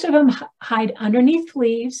 So most of them hide underneath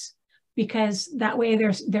leaves, because that way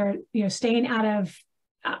they're staying out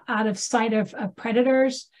of sight of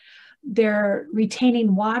predators. They're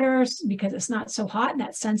retaining waters because it's not so hot and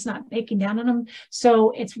that sun's not baking down on them. So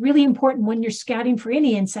it's really important when you're scouting for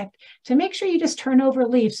any insect to make sure you just turn over a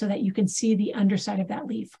leaf so that you can see the underside of that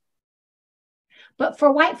leaf. But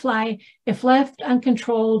for whitefly, if left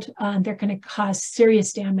uncontrolled, they're going to cause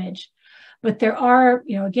serious damage. But there are,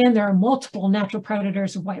 there are multiple natural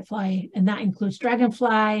predators of whitefly, and that includes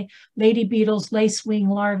dragonfly, lady beetles, lacewing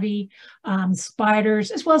larvae, spiders,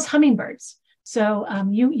 as well as hummingbirds. So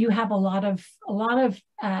you have a lot of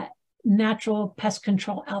natural pest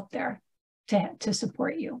control out there to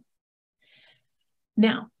support you.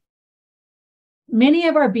 Now, many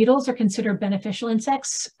of our beetles are considered beneficial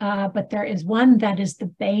insects, but there is one that is the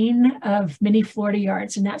bane of many Florida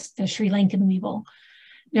yards, and that's the Sri Lankan weevil.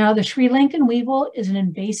 Now, the Sri Lankan weevil is an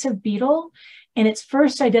invasive beetle, and its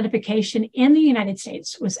first identification in the United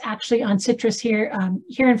States was actually on citrus here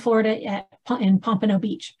in Florida in Pompano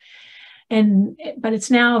Beach. But it's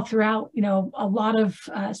now throughout, a lot of,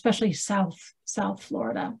 especially South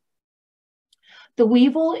Florida. The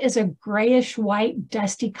weevil is a grayish white,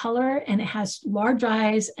 dusty color, and it has large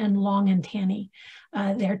eyes and long antennae.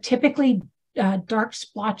 They're typically dark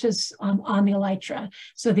splotches on the elytra.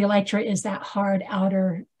 So the elytra is that hard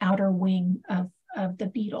outer wing of the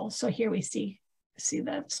beetle. So here we see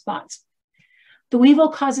the spots. The weevil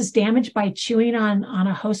causes damage by chewing on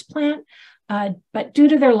a host plant, but due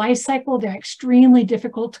to their life cycle, they're extremely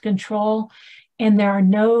difficult to control, and there are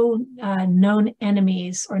no known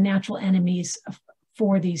enemies or natural enemies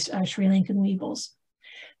for these Sri Lankan weevils.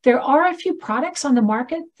 There are a few products on the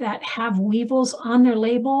market that have weevils on their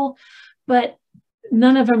label, but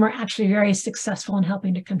none of them are actually very successful in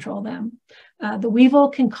helping to control them. The weevil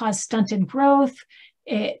can cause stunted growth.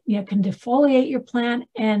 It can defoliate your plant,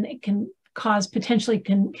 and it can potentially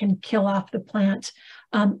can kill off the plant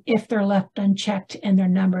if they're left unchecked and their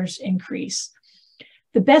numbers increase.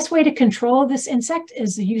 The best way to control this insect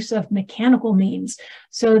is the use of mechanical means.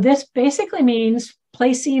 So this basically means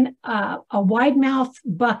placing a wide mouth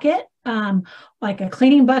bucket, like a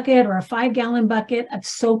cleaning bucket or a 5-gallon bucket of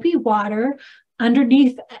soapy water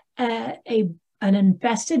underneath an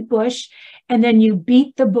infested bush, and then you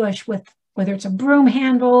beat the bush with, whether it's a broom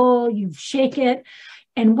handle, you shake it.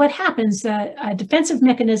 And what happens, a defensive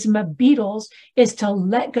mechanism of beetles is to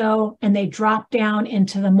let go and they drop down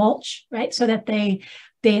into the mulch, right? So that they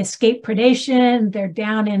escape predation, they're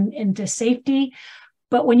down into safety.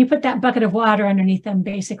 But when you put that bucket of water underneath them,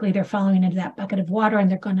 basically they're falling into that bucket of water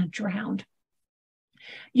and they're going to drown.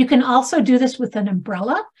 You can also do this with an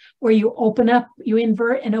umbrella, where you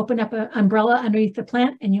invert and open up an umbrella underneath the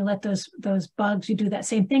plant, and you let those bugs, you do that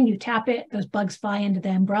same thing, you tap it, those bugs fly into the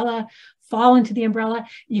umbrella, fall into the umbrella,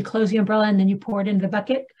 you close the umbrella, and then you pour it into the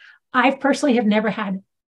bucket. I personally have never had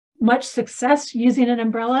much success using an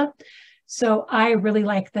umbrella, so I really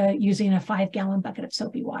like using a 5-gallon bucket of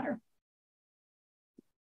soapy water.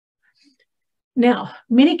 Now,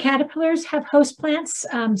 many caterpillars have host plants.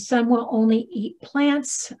 Some will only eat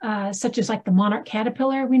plants, such as like the monarch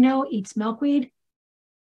caterpillar we know eats milkweed.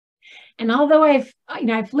 And although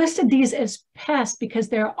I've listed these as pests because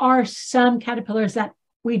there are some caterpillars that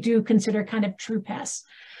we do consider kind of true pests,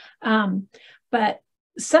 but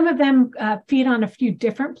some of them feed on a few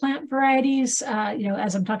different plant varieties.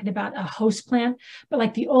 As I'm talking about a host plant, but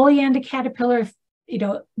like the oleander caterpillar.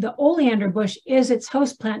 The oleander bush is its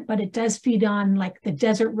host plant, but it does feed on like the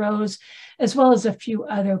desert rose, as well as a few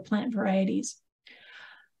other plant varieties.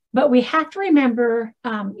 But we have to remember,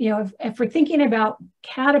 if we're thinking about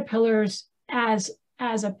caterpillars as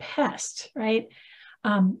a pest, right?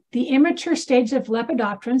 The immature stage of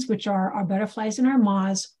lepidopterans, which are our butterflies and our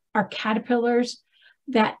moths, are caterpillars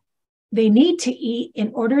that they need to eat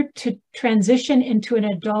in order to transition into an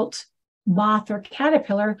adult moth or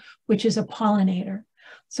caterpillar, which is a pollinator.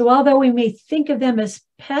 So although we may think of them as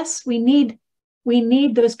pests, we need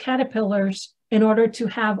those caterpillars in order to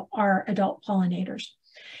have our adult pollinators.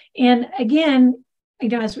 And again,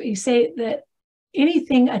 as we say, that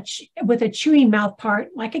anything with a chewy mouth part,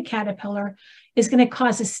 like a caterpillar, is going to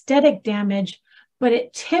cause aesthetic damage, but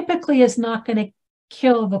it typically is not going to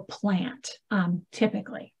kill the plant,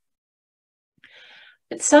 typically.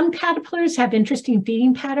 But some caterpillars have interesting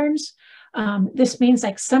feeding patterns. This means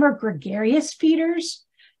like some are gregarious feeders,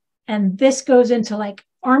 and this goes into like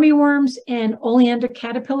armyworms and oleander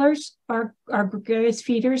caterpillars are gregarious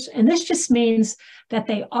feeders. And this just means that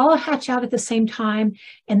they all hatch out at the same time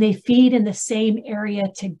and they feed in the same area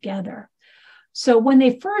together. So when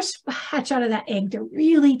they first hatch out of that egg, they're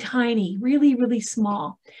really tiny, really, really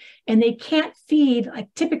small. And they can't feed, like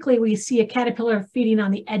typically we see a caterpillar feeding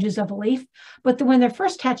on the edges of a leaf, but when they're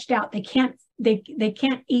first hatched out, they can't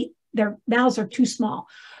eat, their mouths are too small.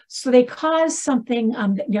 So they cause something,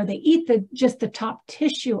 they eat just the top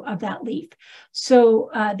tissue of that leaf. So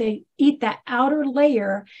they eat that outer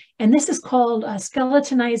layer, and this is called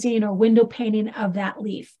skeletonizing or window painting of that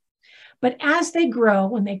leaf. But as they grow,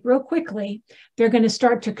 when they grow quickly, they're going to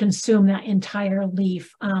start to consume that entire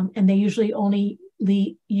leaf, and they usually only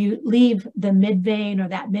leave the mid vein or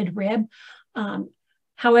that mid rib.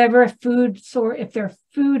 However, if their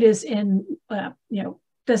food is in,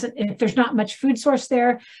 if there's not much food source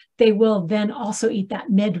there, they will then also eat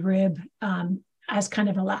that mid rib as kind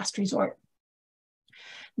of a last resort.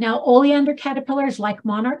 Now, oleander caterpillars, like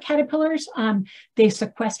monarch caterpillars, they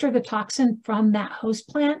sequester the toxin from that host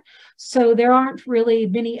plant. So there aren't really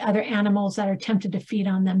many other animals that are tempted to feed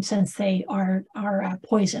on them since they are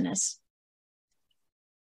poisonous.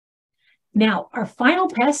 Now, our final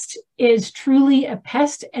pest is truly a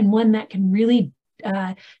pest, and one that can really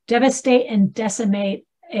devastate and decimate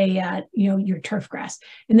your turf grass.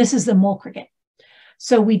 And this is the mole cricket.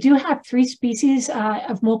 So we do have 3 species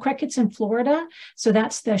of mole crickets in Florida. So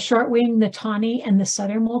that's the shortwing, the tawny, and the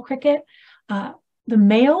southern mole cricket. The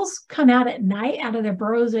males come out at night, out of their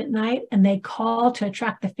burrows at night, and they call to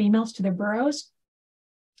attract the females to their burrows.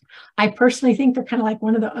 I personally think they're kind of like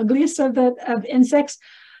one of the ugliest of insects.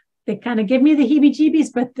 They kind of give me the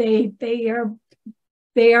heebie-jeebies, but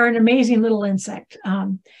they are an amazing little insect.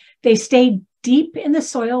 They stay deep in the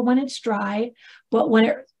soil when it's dry, but when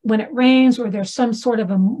it rains or there's some sort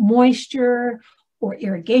of a moisture or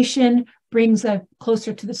irrigation, brings them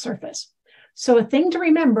closer to the surface. So a thing to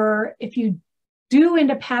remember, if you do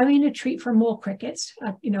end up having to treat for mole crickets,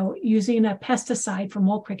 using a pesticide for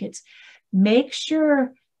mole crickets, make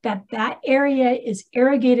sure that area is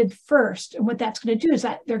irrigated first. And what that's going to do is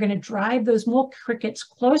that they're going to drive those mole crickets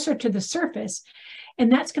closer to the surface.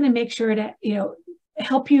 And that's going to make sure that,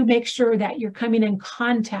 help you make sure that you're coming in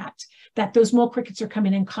contact, that those mole crickets are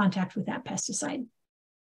coming in contact with that pesticide.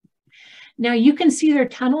 Now you can see their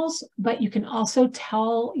tunnels, but you can also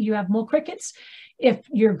tell you have mole crickets if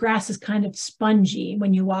your grass is kind of spongy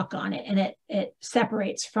when you walk on it and it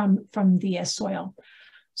separates from the soil.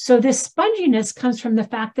 So this sponginess comes from the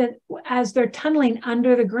fact that as they're tunneling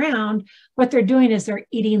under the ground, what they're doing is they're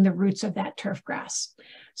eating the roots of that turf grass.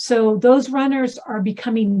 So those runners are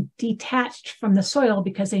becoming detached from the soil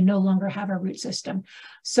because they no longer have a root system.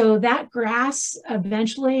 So that grass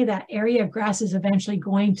eventually, that area of grass is eventually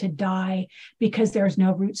going to die because there's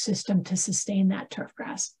no root system to sustain that turf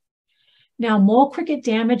grass. Now, mole cricket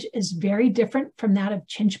damage is very different from that of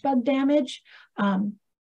chinch bug damage,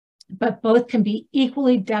 but both can be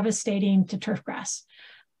equally devastating to turf grass.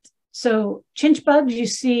 So chinch bugs, you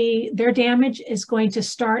see their damage is going to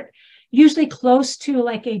start usually close to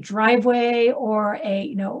like a driveway or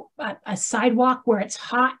a sidewalk where it's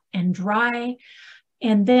hot and dry.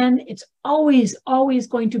 And then it's always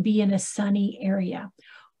going to be in a sunny area,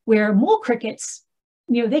 where mole crickets,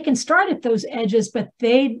 they can start at those edges, but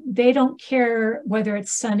they don't care whether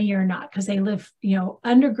it's sunny or not because they live,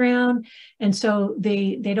 underground. And so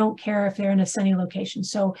they don't care if they're in a sunny location.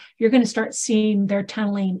 So you're going to start seeing their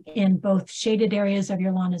tunneling in both shaded areas of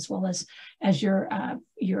your lawn as well as your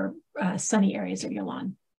sunny areas of your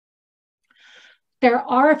lawn. There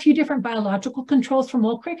are a few different biological controls for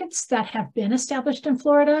mole crickets that have been established in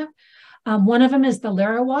Florida. One of them is the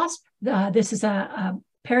Lara wasp. This is a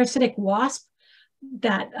parasitic wasp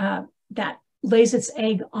that lays its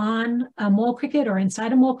egg on a mole cricket or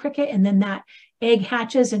inside a mole cricket, and then that egg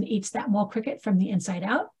hatches and eats that mole cricket from the inside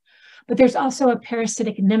out. But there's also a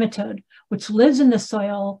parasitic nematode, which lives in the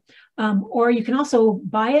soil, or you can also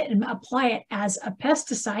buy it and apply it as a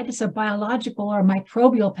pesticide. It's a biological or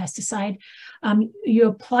microbial pesticide. You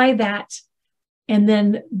apply that, and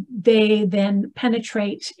then they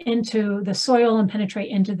penetrate into the soil and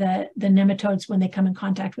penetrate into the nematodes when they come in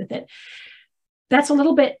contact with it. That's a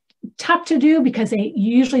little bit tough to do because they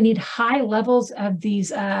usually need high levels of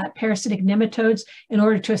these parasitic nematodes in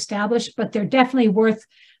order to establish, but they're definitely worth,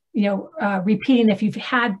 repeating. If you've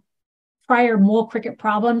had prior mole cricket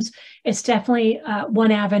problems, it's definitely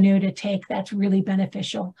one avenue to take that's really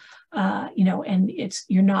beneficial, and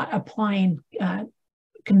you're not applying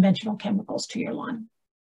conventional chemicals to your lawn.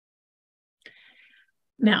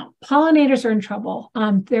 Now, pollinators are in trouble.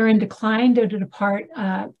 They're in decline due to part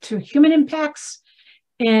to human impacts,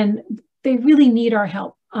 and they really need our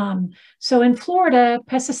help. So in Florida,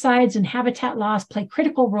 pesticides and habitat loss play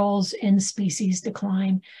critical roles in species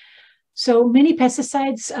decline. So many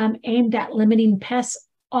pesticides aimed at limiting pests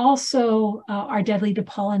also are deadly to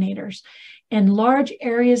pollinators. And large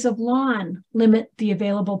areas of lawn limit the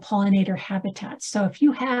available pollinator habitats. So if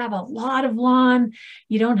you have a lot of lawn,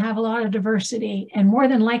 you don't have a lot of diversity. And more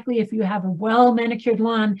than likely, if you have a well-manicured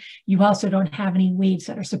lawn, you also don't have any weeds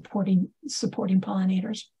that are supporting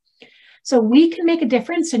pollinators. So we can make a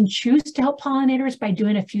difference and choose to help pollinators by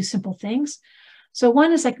doing a few simple things. So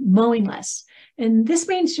one is like mowing less. And this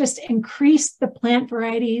means just increase the plant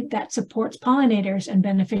variety that supports pollinators and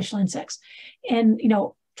beneficial insects. And,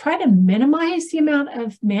 try to minimize the amount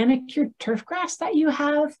of manicured turf grass that you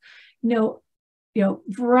have.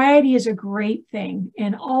 Variety is a great thing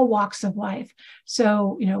in all walks of life.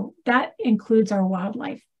 So, that includes our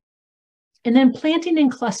wildlife. And then planting in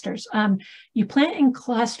clusters. You plant in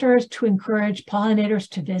clusters to encourage pollinators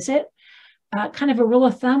to visit. Kind of a rule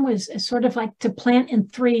of thumb is sort of like to plant in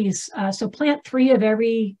threes. So plant 3 of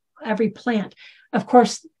every plant. Of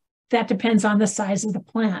course, that depends on the size of the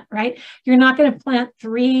plant, right? You're not going to plant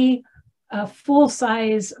 3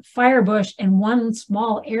 full-size firebush in one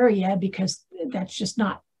small area because that's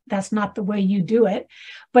not the way you do it.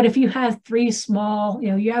 But if you have 3 small,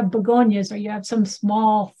 you have begonias or you have some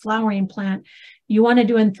small flowering plant, you want to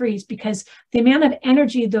do in threes because the amount of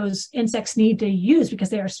energy those insects need to use because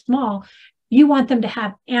they are small, you want them to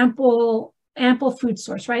have ample food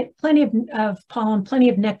source, right? Plenty of pollen, plenty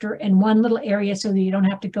of nectar in one little area so that you don't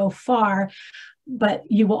have to go far, but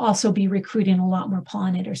you will also be recruiting a lot more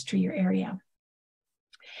pollinators to your area.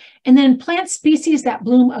 And then plant species that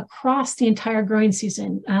bloom across the entire growing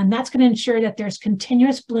season. And that's going to ensure that there's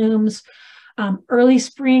continuous blooms early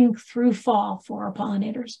spring through fall for our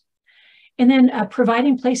pollinators. And then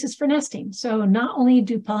providing places for nesting. So not only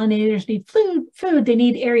do pollinators need food, they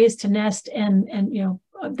need areas to nest and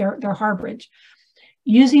their harborage.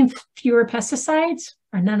 Using fewer pesticides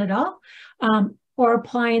or none at all, or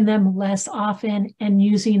applying them less often and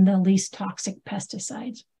using the least toxic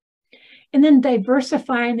pesticides. And then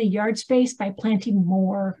diversifying the yard space by planting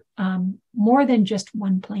more than just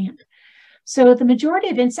one plant. So the majority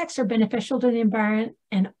of insects are beneficial to the environment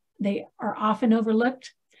and they are often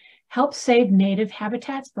overlooked. Help save native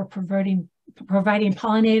habitats by providing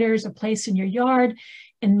pollinators a place in your yard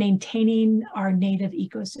and maintaining our native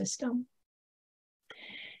ecosystem.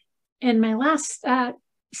 And my last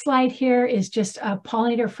slide here is just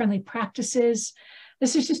pollinator-friendly practices.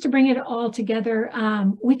 This is just to bring it all together.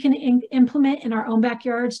 We can implement in our own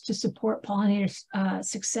backyards to support pollinator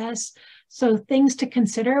success. So things to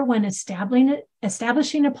consider when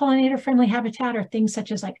establishing a pollinator-friendly habitat are things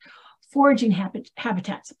such as like foraging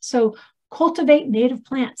habitats. So cultivate native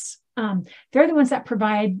plants. They're the ones that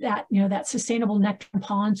provide that, that sustainable nectar and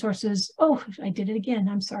pollen sources. Oh, I did it again.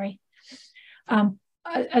 I'm sorry.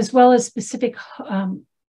 As well as specific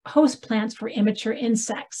host plants for immature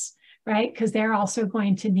insects, right? Because they're also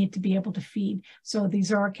going to need to be able to feed. So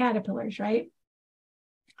these are our caterpillars, right?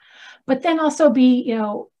 But then also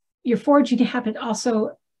your foraging habit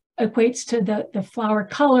also equates to the flower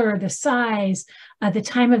color, the size, the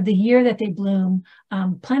time of the year that they bloom,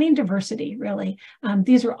 planting diversity, really.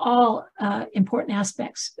 These are all important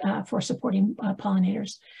aspects for supporting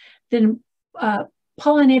pollinators. Then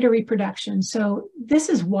pollinator reproduction. So this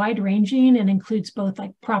is wide ranging and includes both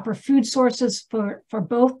like proper food sources for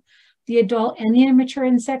both the adult and the immature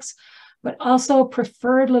insects, but also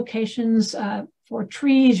preferred locations for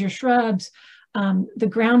trees, your shrubs, the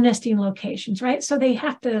ground nesting locations, right? So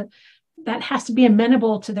that has to be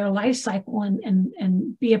amenable to their life cycle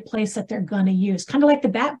and be a place that they're going to use. Kind of like the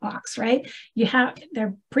bat box, right?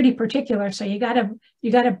 They're pretty particular, so you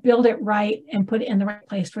gotta build it right and put it in the right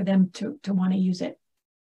place for them to want to use it.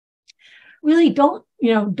 Really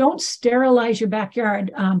don't sterilize your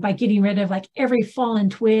backyard by getting rid of like every fallen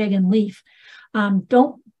twig and leaf.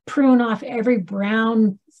 Don't prune off every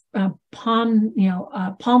brown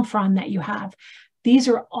palm frond that you have. These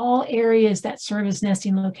are all areas that serve as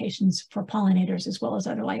nesting locations for pollinators as well as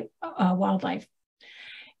other wildlife.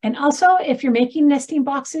 And also, if you're making nesting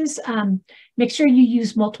boxes, make sure you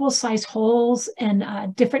use multiple size holes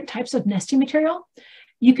and different types of nesting material.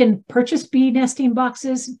 You can purchase bee nesting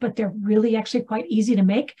boxes, but they're really actually quite easy to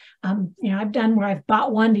make. I've done where I've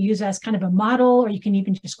bought one to use as kind of a model, or you can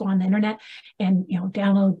even just go on the internet and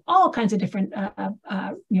download all kinds of different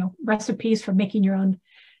recipes for making your own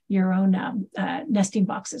nesting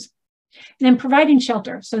boxes. And then providing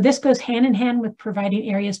shelter. So this goes hand in hand with providing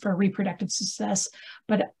areas for reproductive success,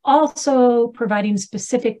 but also providing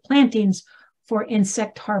specific plantings for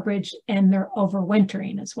insect harborage and their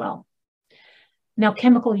overwintering as well. Now,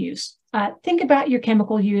 chemical use. Think about your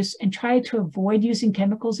chemical use and try to avoid using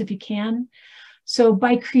chemicals if you can. So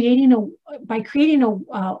by creating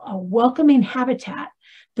a welcoming habitat,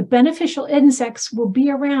 the beneficial insects will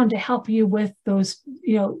be around to help you with those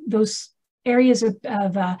areas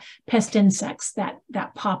of pest insects that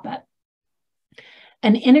pop up.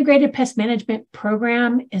 An integrated pest management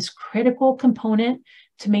program is a critical component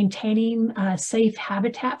to maintaining a safe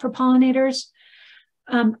habitat for pollinators.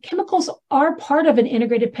 Chemicals are part of an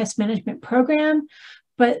integrated pest management program,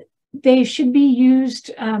 but they should be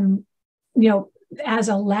used, as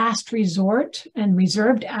a last resort and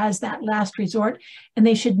reserved as that last resort, and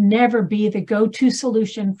they should never be the go-to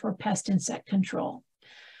solution for pest insect control.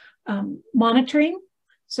 Monitoring.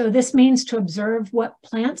 So this means to observe what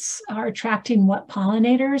plants are attracting what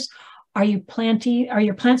pollinators. Are your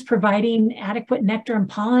plants providing adequate nectar and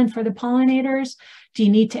pollen for the pollinators? Do you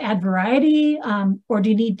need to add variety, or do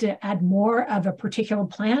you need to add more of a particular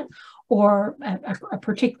plant or a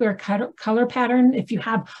particular color pattern? If you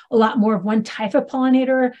have a lot more of one type of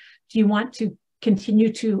pollinator, do you want to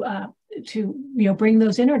continue to bring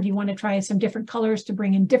those in, or do you want to try some different colors to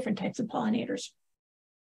bring in different types of pollinators?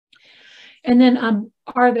 And then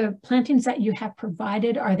are the plantings that you have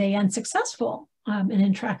provided, are they unsuccessful in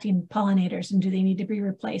attracting pollinators, and do they need to be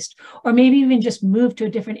replaced? Or maybe even just move to a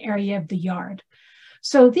different area of the yard.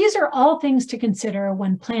 So these are all things to consider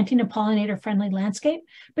when planting a pollinator-friendly landscape.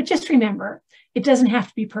 But just remember, it doesn't have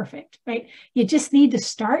to be perfect, right? You just need to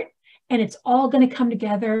start, and it's all going to come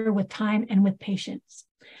together with time and with patience.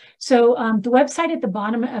 So the website at the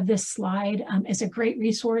bottom of this slide is a great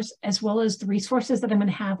resource, as well as the resources that I'm going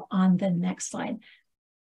to have on the next slide.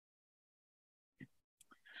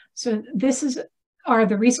 So this are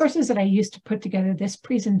the resources that I used to put together this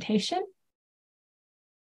presentation.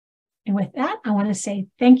 And with that, I want to say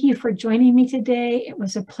thank you for joining me today. It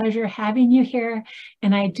was a pleasure having you here,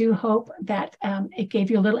 and I do hope that it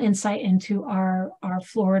gave you a little insight into our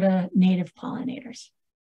Florida native pollinators.